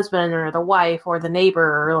 the husband or the wife or the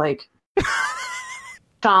neighbor or like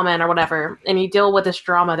shaman or whatever, and you deal with this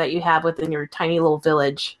drama that you have within your tiny little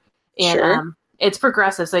village. And it's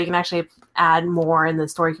progressive, so you can actually add more and the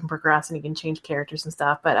story can progress and you can change characters and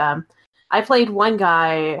stuff. But I played one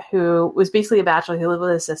guy who was basically a bachelor who lived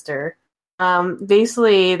with his sister.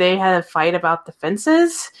 Basically they had a fight about the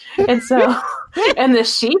fences and so and the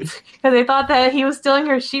sheep, because they thought that he was stealing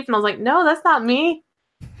her sheep, and I was like, no, that's not me.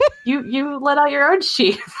 You let out your own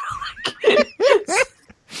sheep.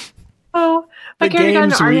 Oh, my character got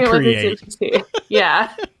an argument with his sister.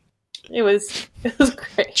 Yeah. It was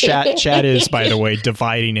great. Chat is, by the way,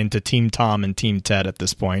 dividing into Team Tom and Team Ted at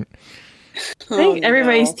this point. I think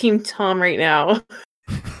everybody's Team Tom right now.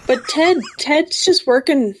 But Ted's just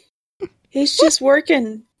working. He's just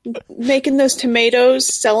working, making those tomatoes,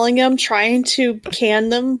 selling them, trying to can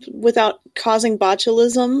them without causing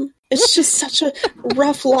botulism. It's just such a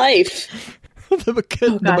rough life. The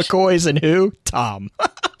McCoys and who? Tom.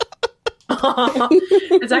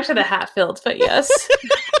 It's actually the Hatfields, but yes.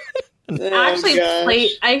 I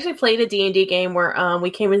actually played a D&D game where we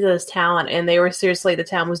came into this town and the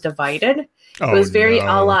town was divided. It was very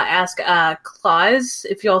a la Ask Claus,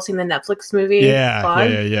 if you all seen the Netflix movie.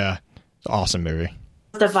 Yeah. Awesome movie.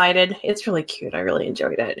 Divided. It's really cute. I really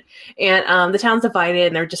enjoyed it. And the town's divided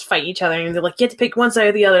and they're just fighting each other and they're like, you have to pick one side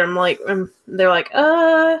or the other. They're like,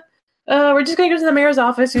 we're just gonna go to the mayor's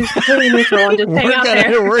office who's completely neutral and just hang out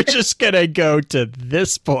there. We're just gonna go to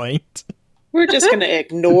this point. We're just gonna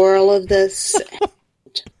ignore all of this and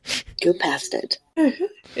go past it.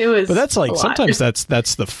 It was, but that's like sometimes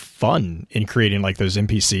that's the fun in creating like those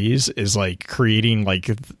NPCs is like creating like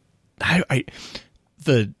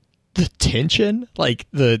the tension, like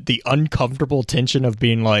the uncomfortable tension of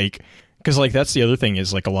being like, because like that's the other thing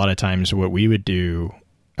is like a lot of times what we would do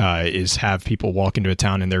is have people walk into a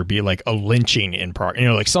town and there be like a lynching in progress,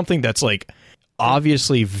 like something that's like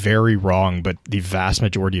obviously very wrong, but the vast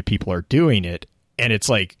majority of people are doing it. And it's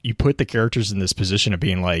like you put the characters in this position of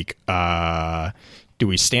being like, do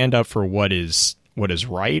we stand up for what is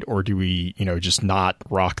right, or do we, just not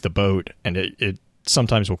rock the boat? And it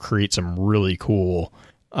sometimes will create some really cool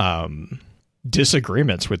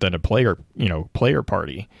disagreements within a player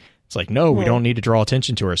party. It's like, no, we don't need to draw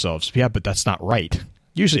attention to ourselves. Yeah, but that's not right.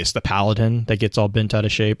 Usually it's the paladin that gets all bent out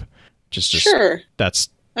of shape. Just sure. That's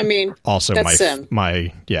also that's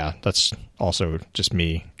also just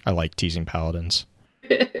me. I like teasing paladins.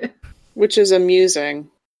 Which is amusing,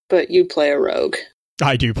 but you play a rogue.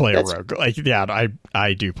 I do play a rogue. Like, yeah,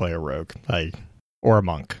 I do play a rogue. Or a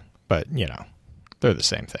monk. But, they're the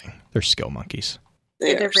same thing. They're skill monkeys.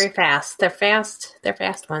 They're very fast. They're fast. They're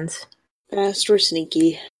fast ones. Fast or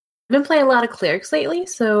sneaky. I've been playing a lot of clerics lately,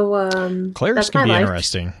 so clerics can be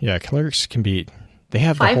interesting. Yeah, clerics can be. They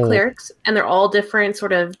have 5 clerics, and they're all different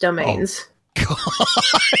sort of domains. Oh,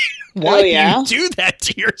 God. Why do you do that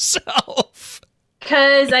to yourself?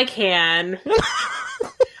 Because I can.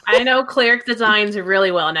 I know cleric designs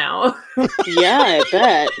really well now. Yeah, I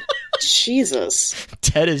bet. Jesus.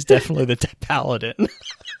 Ted is definitely the paladin.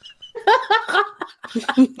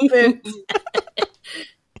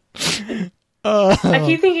 Uh-huh. I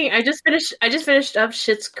keep thinking I just finished up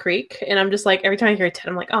Schitt's Creek, and I'm just like, every time I hear Ted,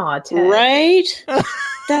 I'm like, oh, Ted. Right?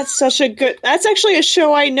 That's actually a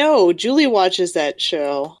show I know. Julie watches that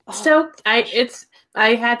show. So I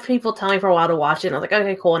had people tell me for a while to watch it, and I was like,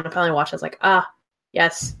 okay, cool. And I finally watched it. I was like,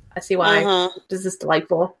 yes, I see why. This is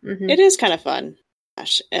delightful. Mm-hmm. It is kind of fun.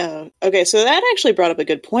 Gosh. Okay, so that actually brought up a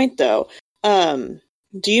good point, though.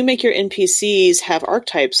 Do you make your NPCs have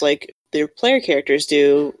archetypes like their player characters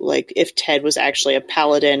do? Like if Ted was actually a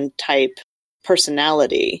paladin type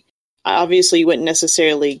personality, obviously you wouldn't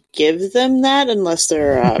necessarily give them that unless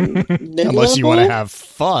they're unless you want to have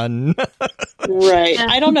fun, right?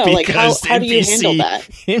 I don't know. Like how do you handle that?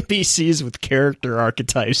 NPCs with character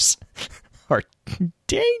archetypes are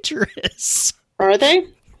dangerous. Are they?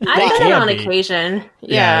 I've done it on occasion.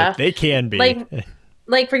 Yeah, they can be.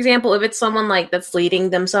 Like, for example, if it's someone like that's leading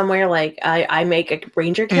them somewhere, like I make a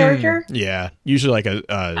ranger character. Yeah, usually like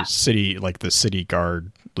a city, like the city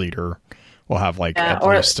guard leader will have like at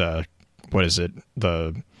least what is it,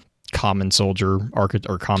 the common soldier or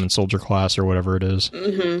common soldier class or whatever it is.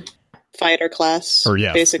 Mm-hmm. Fighter class, or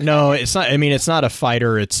yeah, basically. No, it's not. I mean, it's not a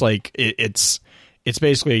fighter. It's like it's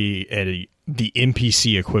basically the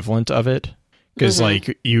NPC equivalent of it. Because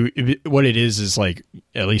like what it is like,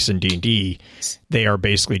 at least in D&D, they are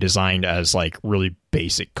basically designed as like really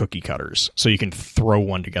basic cookie cutters, so you can throw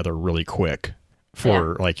one together really quick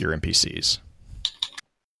for like your NPCs.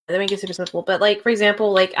 That makes it super simple. But like, for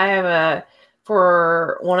example, like I have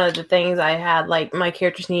for one of the things I had, like my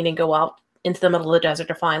characters need to go out into the middle of the desert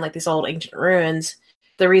to find like these old ancient ruins.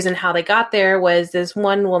 The reason how they got there was this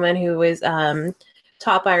one woman who was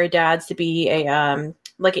taught by her dads to be a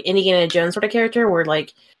like an Indiana Jones sort of character, where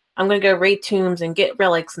like I'm gonna go raid tombs and get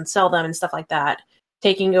relics and sell them and stuff like that,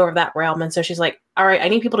 taking over that realm. And so she's like, all right, I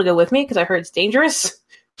need people to go with me because I heard it's dangerous.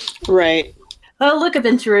 Right. Oh, look,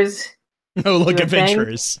 adventurers. Oh, look,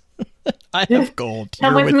 adventurers. I have gold.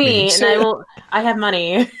 Come with me, and I have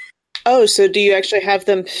money. Oh, so do you actually have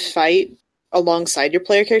them fight alongside your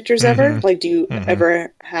player characters ever? Like, do you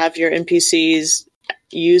ever have your NPCs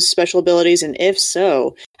use special abilities? And if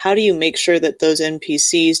so, how do you make sure that those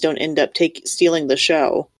NPCs don't end up stealing the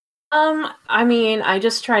show? I mean, I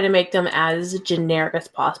just try to make them as generic as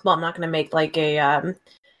possible. I'm not going to make like a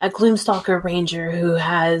Gloomstalker Ranger who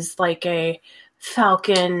has like a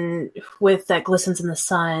falcon that glistens in the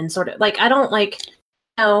sun, sort of. Like, I don't like,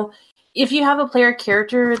 if you have a player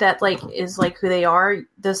character that like is like who they are,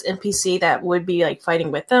 this NPC that would be like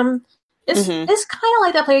fighting with them, It's kind of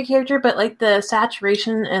like that player character, but like the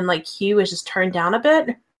saturation and like hue is just turned down a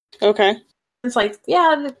bit. Okay. It's like, they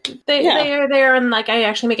are there, and like I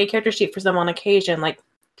actually make a character sheet for them on occasion, like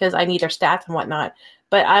because I need their stats and whatnot.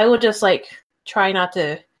 But I would just like try not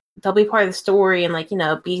to. They'll be part of the story and like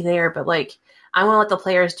be there, but like I want to let the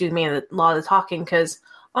players do a lot of the talking because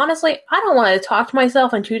honestly, I don't want to talk to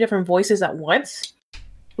myself in 2 different voices at once.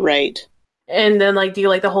 Right. And then like do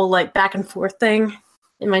like the whole like back and forth thing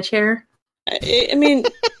in my chair. I mean,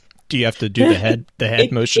 do you have to do the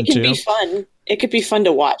head motion too? It can be fun. It could be fun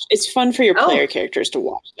to watch. It's fun for your player characters to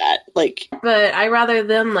watch that. Like, but I rather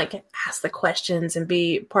them like ask the questions and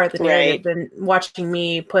be part of the narrative than watching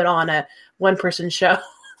me put on a 1-person show.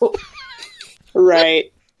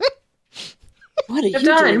 Right. What are you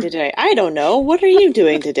doing today? I don't know. What are you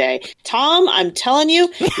doing today? Tom, I'm telling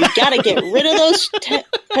you, you got to get rid of those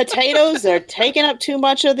potatoes. They're taking up too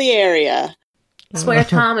much of the area. I swear,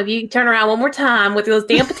 Tom, if you turn around one more time with those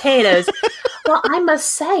damn potatoes. Well, I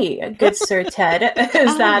must say, good Sir Ted,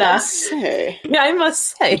 I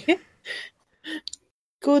must say.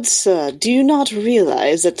 Good sir, do you not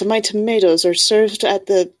realize that my tomatoes are served at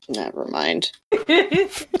the... Never mind.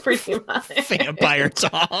 Pretty much. Vampire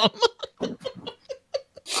Tom.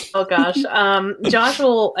 Oh, gosh. Josh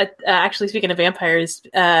will, actually, speaking of vampires,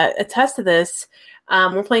 attest to this.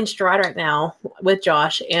 We're playing Strahd right now with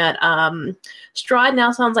Josh, and Strahd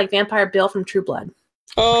now sounds like Vampire Bill from True Blood.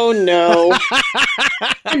 Oh, no.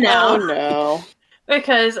 No. Oh, no.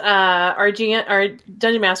 Because our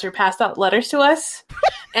Dungeon Master passed out letters to us,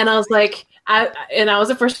 and I was like, I was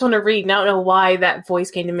the first one to read, and I don't know why that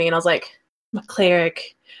voice came to me, and I was like, my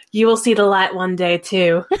cleric, you will see the light one day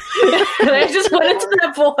too. And I just went into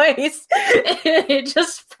that voice, and it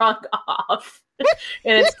just sprung off, and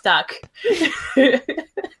it stuck.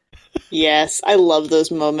 Yes, I love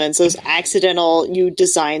those moments. Those accidental, you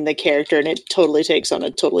design the character, and it totally takes on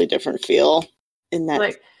a totally different feel in that.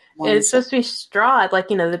 Like, it's supposed to be Strahd, like,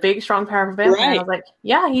 the big, strong, powerful vampire. Right. I was like,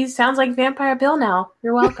 yeah, he sounds like Vampire Bill now.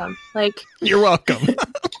 You're welcome. Like, you're welcome.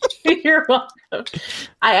 You're welcome.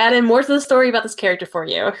 I added more to the story about this character for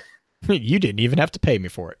you. You didn't even have to pay me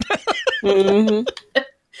for it. Mm-hmm.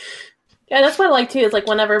 Yeah, that's what I like too. Is like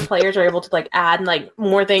whenever players are able to like add like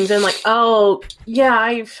more things and like, oh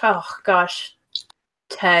gosh,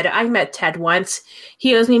 Ted. I met Ted once.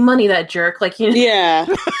 He owes me money. That jerk. Like, Yeah,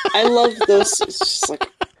 I love those. It's just like,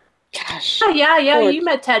 gosh. Yeah. You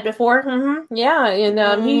met Ted before. Mm-hmm. Yeah,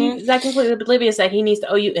 and he's that completely oblivious that he needs to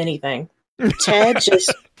owe you anything. Ted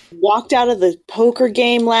just walked out of the poker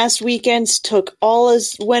game last weekend, took all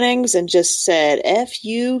his winnings, and just said, F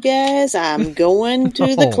you guys, I'm going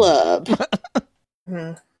to the club.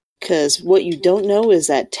 Because what you don't know is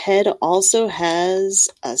that Ted also has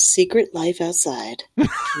a secret life outside.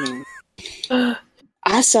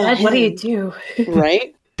 I saw Ted, him. what do you do?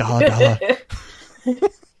 Right?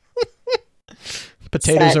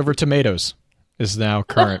 Potatoes over tomatoes is now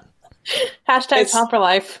current. Hashtag Tom for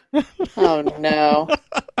life. Oh, no.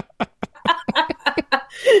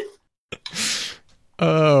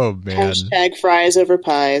 Oh, man. Hashtag fries over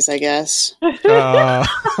pies, I guess.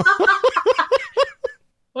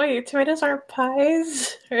 Wait, tomatoes aren't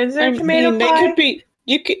pies? Or is there a tomato pie? They could be.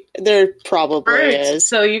 There probably is.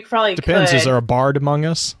 So you probably Depends. could. Is there a bard among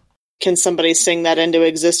us? Can somebody sing that into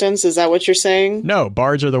existence? Is that what you're saying? No,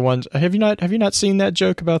 bards are the ones. Have you not seen that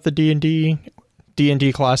joke about the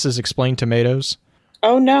D&D classes explain tomatoes?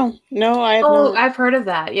 Oh, no, I have not. I've heard of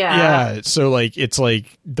that. Yeah. Yeah. So like, it's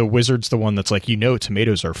like the wizard's the one that's like,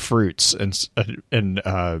 tomatoes are fruits, and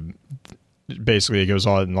basically it goes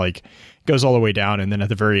on like goes all the way down, and then at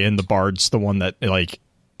the very end, the bard's the one that like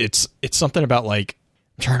it's something about like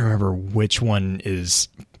I'm trying to remember which one is.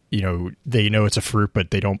 They know it's a fruit,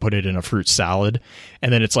 but they don't put it in a fruit salad.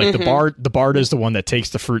 And then it's like the bard is the one that takes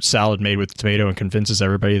the fruit salad made with tomato and convinces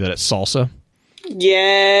everybody that it's salsa.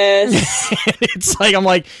 Yes. It's like, I'm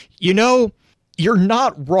like, you're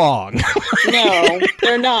not wrong. No,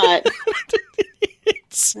 they're not.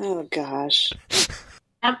 Oh, gosh.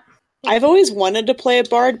 I've always wanted to play a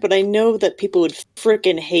bard, but I know that people would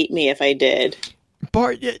frickin' hate me if I did.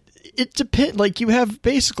 Bard, it depends. Like, you have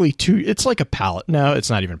basically two. It's like a paladin. No, it's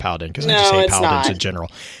not even paladin because I just hate paladins in general.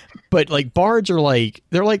 But like bards are like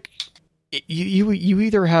they're like you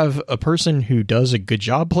either have a person who does a good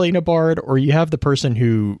job playing a bard, or you have the person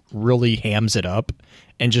who really hams it up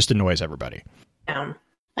and just annoys everybody. Yeah.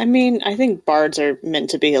 I mean, I think bards are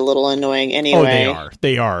meant to be a little annoying anyway. Oh,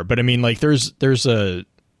 they are. But I mean, like, there's a.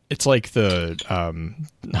 It's like the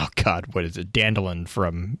oh god, what is it? Dandelion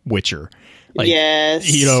from Witcher. Like, yes.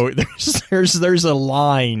 There's a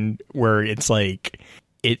line where it's like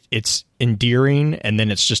it's endearing and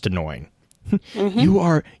then it's just annoying. Mm-hmm.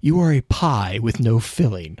 You are a pie with no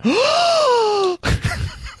filling.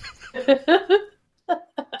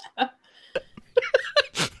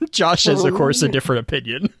 Josh has, of course, a different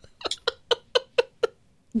opinion.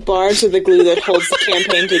 Bards are the glue that holds the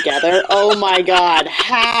campaign together. Oh my god,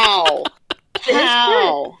 how?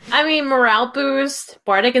 How? I mean, morale boost,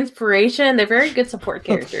 bardic inspiration, they're very good support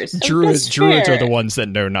characters. Druids are the ones that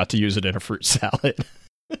know not to use it in a fruit salad.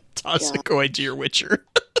 Toss a coin to your Witcher.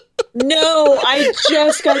 No, I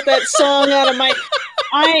just got that song out of my...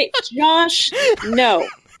 Josh, no.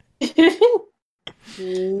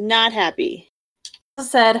 Not happy.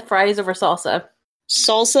 Said fries over salsa.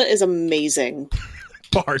 Salsa is amazing.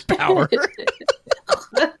 Bard power.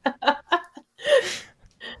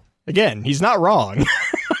 Again, he's not wrong.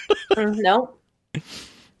 No.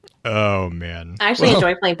 Oh man. I actually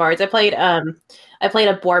enjoy playing bards. I played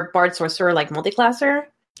a bard sorcerer like multiclasser.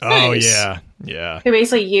 Oh Nice. yeah. Who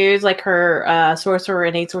basically used like her sorcerer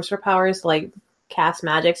innate sorcerer powers to like cast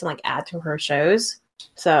magics and like add to her shows.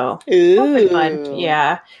 So that was pretty fun.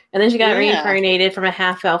 Yeah. And then she got reincarnated from a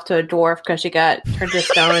half elf to a dwarf because she got turned to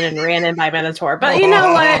stone and ran in by a minotaur. But you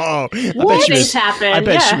know what? What things happen. I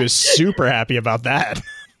bet she was super happy about that.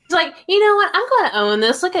 It's like, you know what? I'm going to own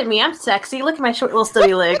this. Look at me. I'm sexy. Look at my short little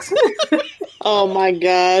stubby legs. Oh my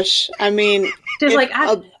gosh. I mean... She's like,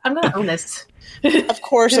 I'm going to own this. Of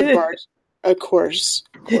course, a bard. Of course.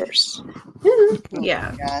 Oh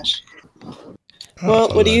Yeah. my gosh.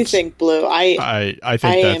 Well, what do you think, Blue? I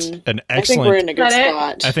think that's an excellent... I think we're in a good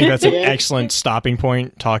spot. I think that's an excellent stopping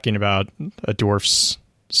point, talking about a dwarf's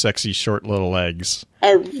sexy short little legs.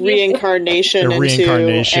 A reincarnation A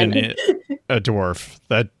dwarf.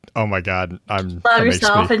 That, oh my god. Love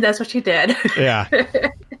yourself, and that's what you did. Yeah.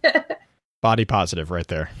 Body positive right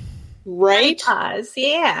there. Right? Pause,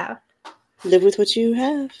 yeah. Live with what you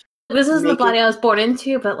have. This is the body I was born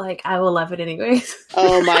into, but like I will love it anyways.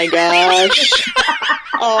 Oh my gosh.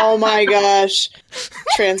 Oh my gosh.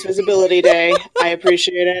 Transvisibility Day. I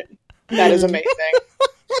appreciate it. That is amazing.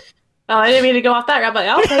 Oh, I didn't mean to go off that route, but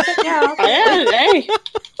I'll take it. Yeah. Hey.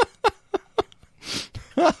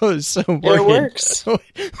 Oh, so it works.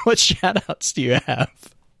 What shout outs do you have?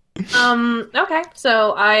 Okay.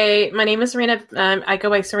 So my name is Serena. I go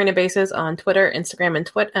by Serena Bases on Twitter, Instagram,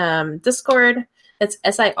 and Discord. It's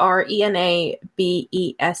SIRENABESOS.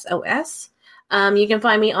 You can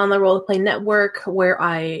find me on the Roleplay Network, where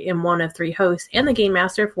I am one of 3 hosts and the game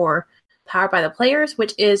master for Powered by the Players,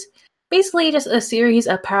 which is basically just a series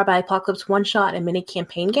of Powered by Apocalypse one-shot and mini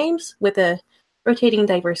campaign games with a rotating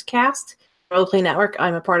diverse cast. Roleplay Network,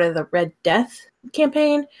 I'm a part of the Red Death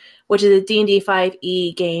campaign, which is a D&D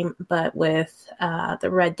 5e game, but with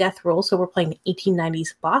the Red Death rules. So we're playing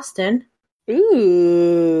 1890s Boston.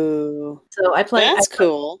 Ooh. So That's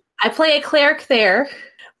cool. I play a cleric there,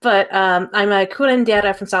 but I'm a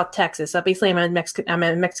curandera from South Texas. So basically, I'm a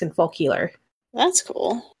Mexican folk healer. That's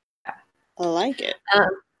cool. I like it.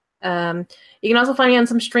 You can also find me on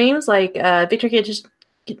some streams like Victory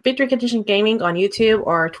Condition Gaming on YouTube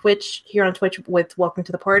or Twitch, here on Twitch with Welcome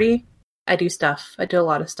to the Party. I do stuff. I do a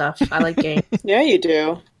lot of stuff. I like games. Yeah, you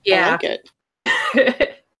do. Yeah. I like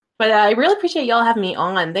it. But I really appreciate y'all having me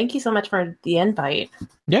on. Thank you so much for the invite.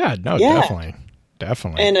 Yeah, no,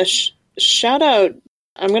 definitely. And a shout out,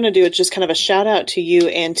 I'm going to do it just kind of a shout out to you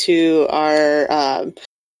and to our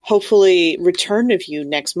hopefully return of you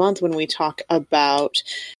next month when we talk about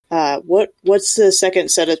what's the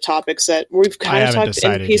second set of topics that we've kind of talked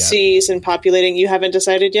NPCs and populating. You haven't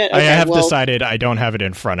decided yet? Okay, I have decided. I don't have it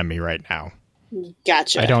in front of me right now.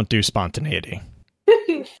 Gotcha. I don't do spontaneity.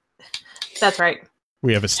 That's right.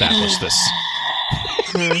 We have established this.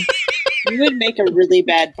 You would make a really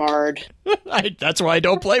bad bard. That's why I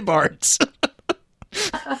don't play bards.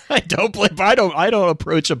 I don't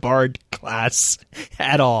approach a bard class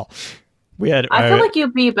at all. I feel like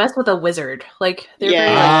you'd be best with a wizard. Like, they're very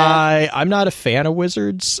I'm not a fan of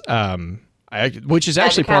wizards. Which is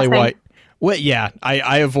actually probably why. Well, yeah,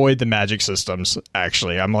 I avoid the magic systems.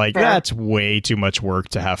 Actually, I'm like, that's way too much work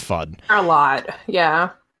to have fun. A lot, yeah.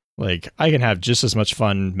 Like, I can have just as much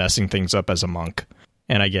fun messing things up as a monk,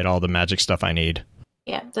 and I get all the magic stuff I need.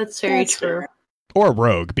 Yeah, that's very true. Or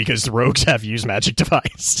rogue, because the rogues have used magic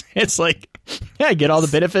device. It's like, I get all the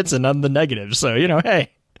benefits and none of the negatives. So,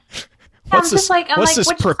 hey, what's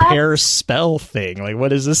this prepare spell thing? Like,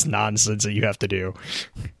 what is this nonsense that you have to do?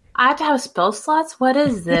 I have to have spell slots? What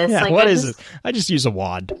is this? Yeah, what is it? I just use a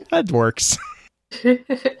wand. That works.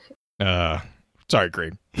 Sorry,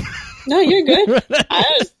 Green. No, you're good.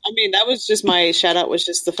 That was just my shout out, was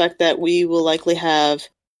just the fact that we will likely have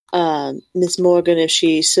Miss Morgan, if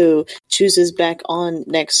she so chooses, back on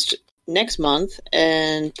next next month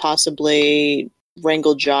and possibly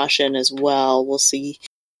wrangle Josh in as well. We'll see.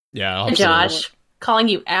 Yeah, Josh, calling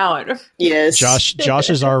you out. Yes. Josh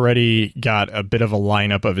has already got a bit of a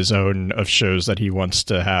lineup of his own of shows that he wants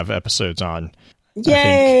to have episodes on.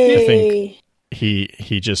 Yay! I think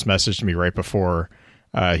he just messaged me right before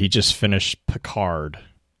he just finished Picard,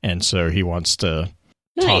 and so he wants to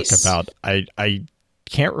talk about. I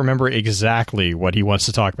can't remember exactly what he wants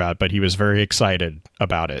to talk about, but he was very excited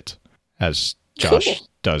about it, as Josh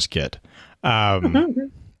does get.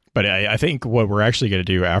 But I think what we're actually going to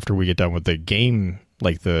do after we get done with the game,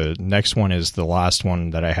 like the next one is the last one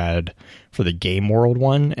that I had for the Game World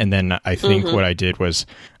one, and then I think what I did was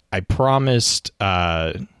I promised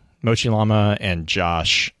Mochi Llama and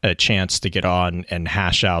Josh a chance to get on and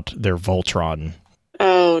hash out their Voltron.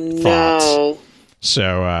 Oh no! Thoughts.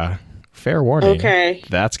 So fair warning. Okay,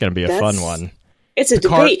 that's going to be a fun one. It's a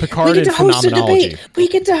debate. Picard we get to host a debate. We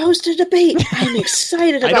get to host a debate. I'm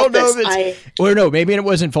excited about this. I don't know if it's... Well, no, maybe it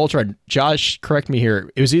wasn't Voltron. Josh, correct me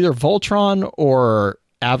here. It was either Voltron or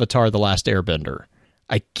Avatar: The Last Airbender.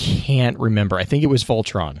 I can't remember. I think it was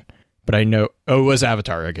Voltron, but I know... Oh, it was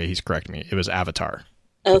Avatar. Okay, he's correcting me. It was Avatar.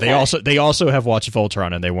 Okay. But they also have watched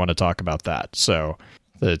Voltron, and they want to talk about that. So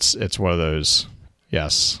it's one of those...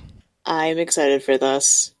 Yes. I'm excited for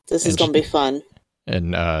this. This is going to be fun.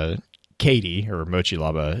 And... Katie, or Mochi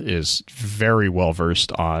Llama, is very well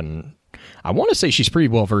versed on... I want to say she's pretty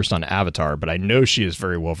well versed on Avatar, but I know she is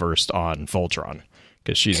very well versed on Voltron,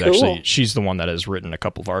 because she's the one that has written a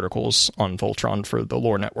couple of articles on Voltron for the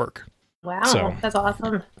Lore Network. Wow, that's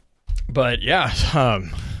awesome. But yeah,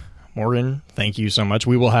 Morgan, thank you so much.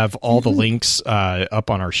 We will have all the links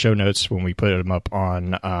up on our show notes when we put them up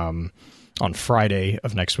on Friday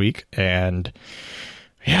of next week, and...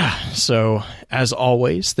 Yeah, so as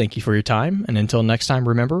always, thank you for your time, and until next time,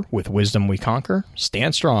 remember, with wisdom we conquer,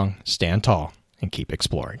 stand strong, stand tall, and keep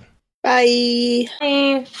exploring. Bye!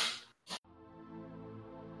 Bye!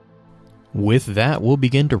 With that, we'll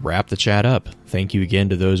begin to wrap the chat up. Thank you again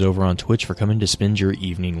to those over on Twitch for coming to spend your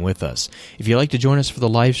evening with us. If you'd like to join us for the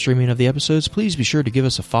live streaming of the episodes, please be sure to give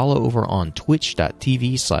us a follow over on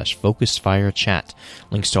twitch.tv/FocusedFireChat.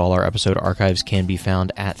 Links to all our episode archives can be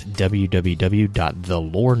found at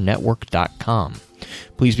www.thelorenetwork.com.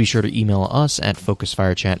 Please be sure to email us at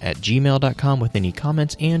focusedfirechat@gmail.com with any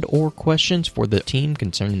comments and or questions for the team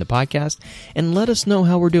concerning the podcast, and let us know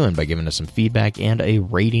how we're doing by giving us some feedback and a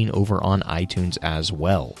rating over on iTunes as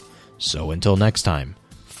well. So until next time,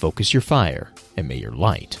 focus your fire and may your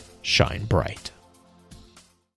light shine bright.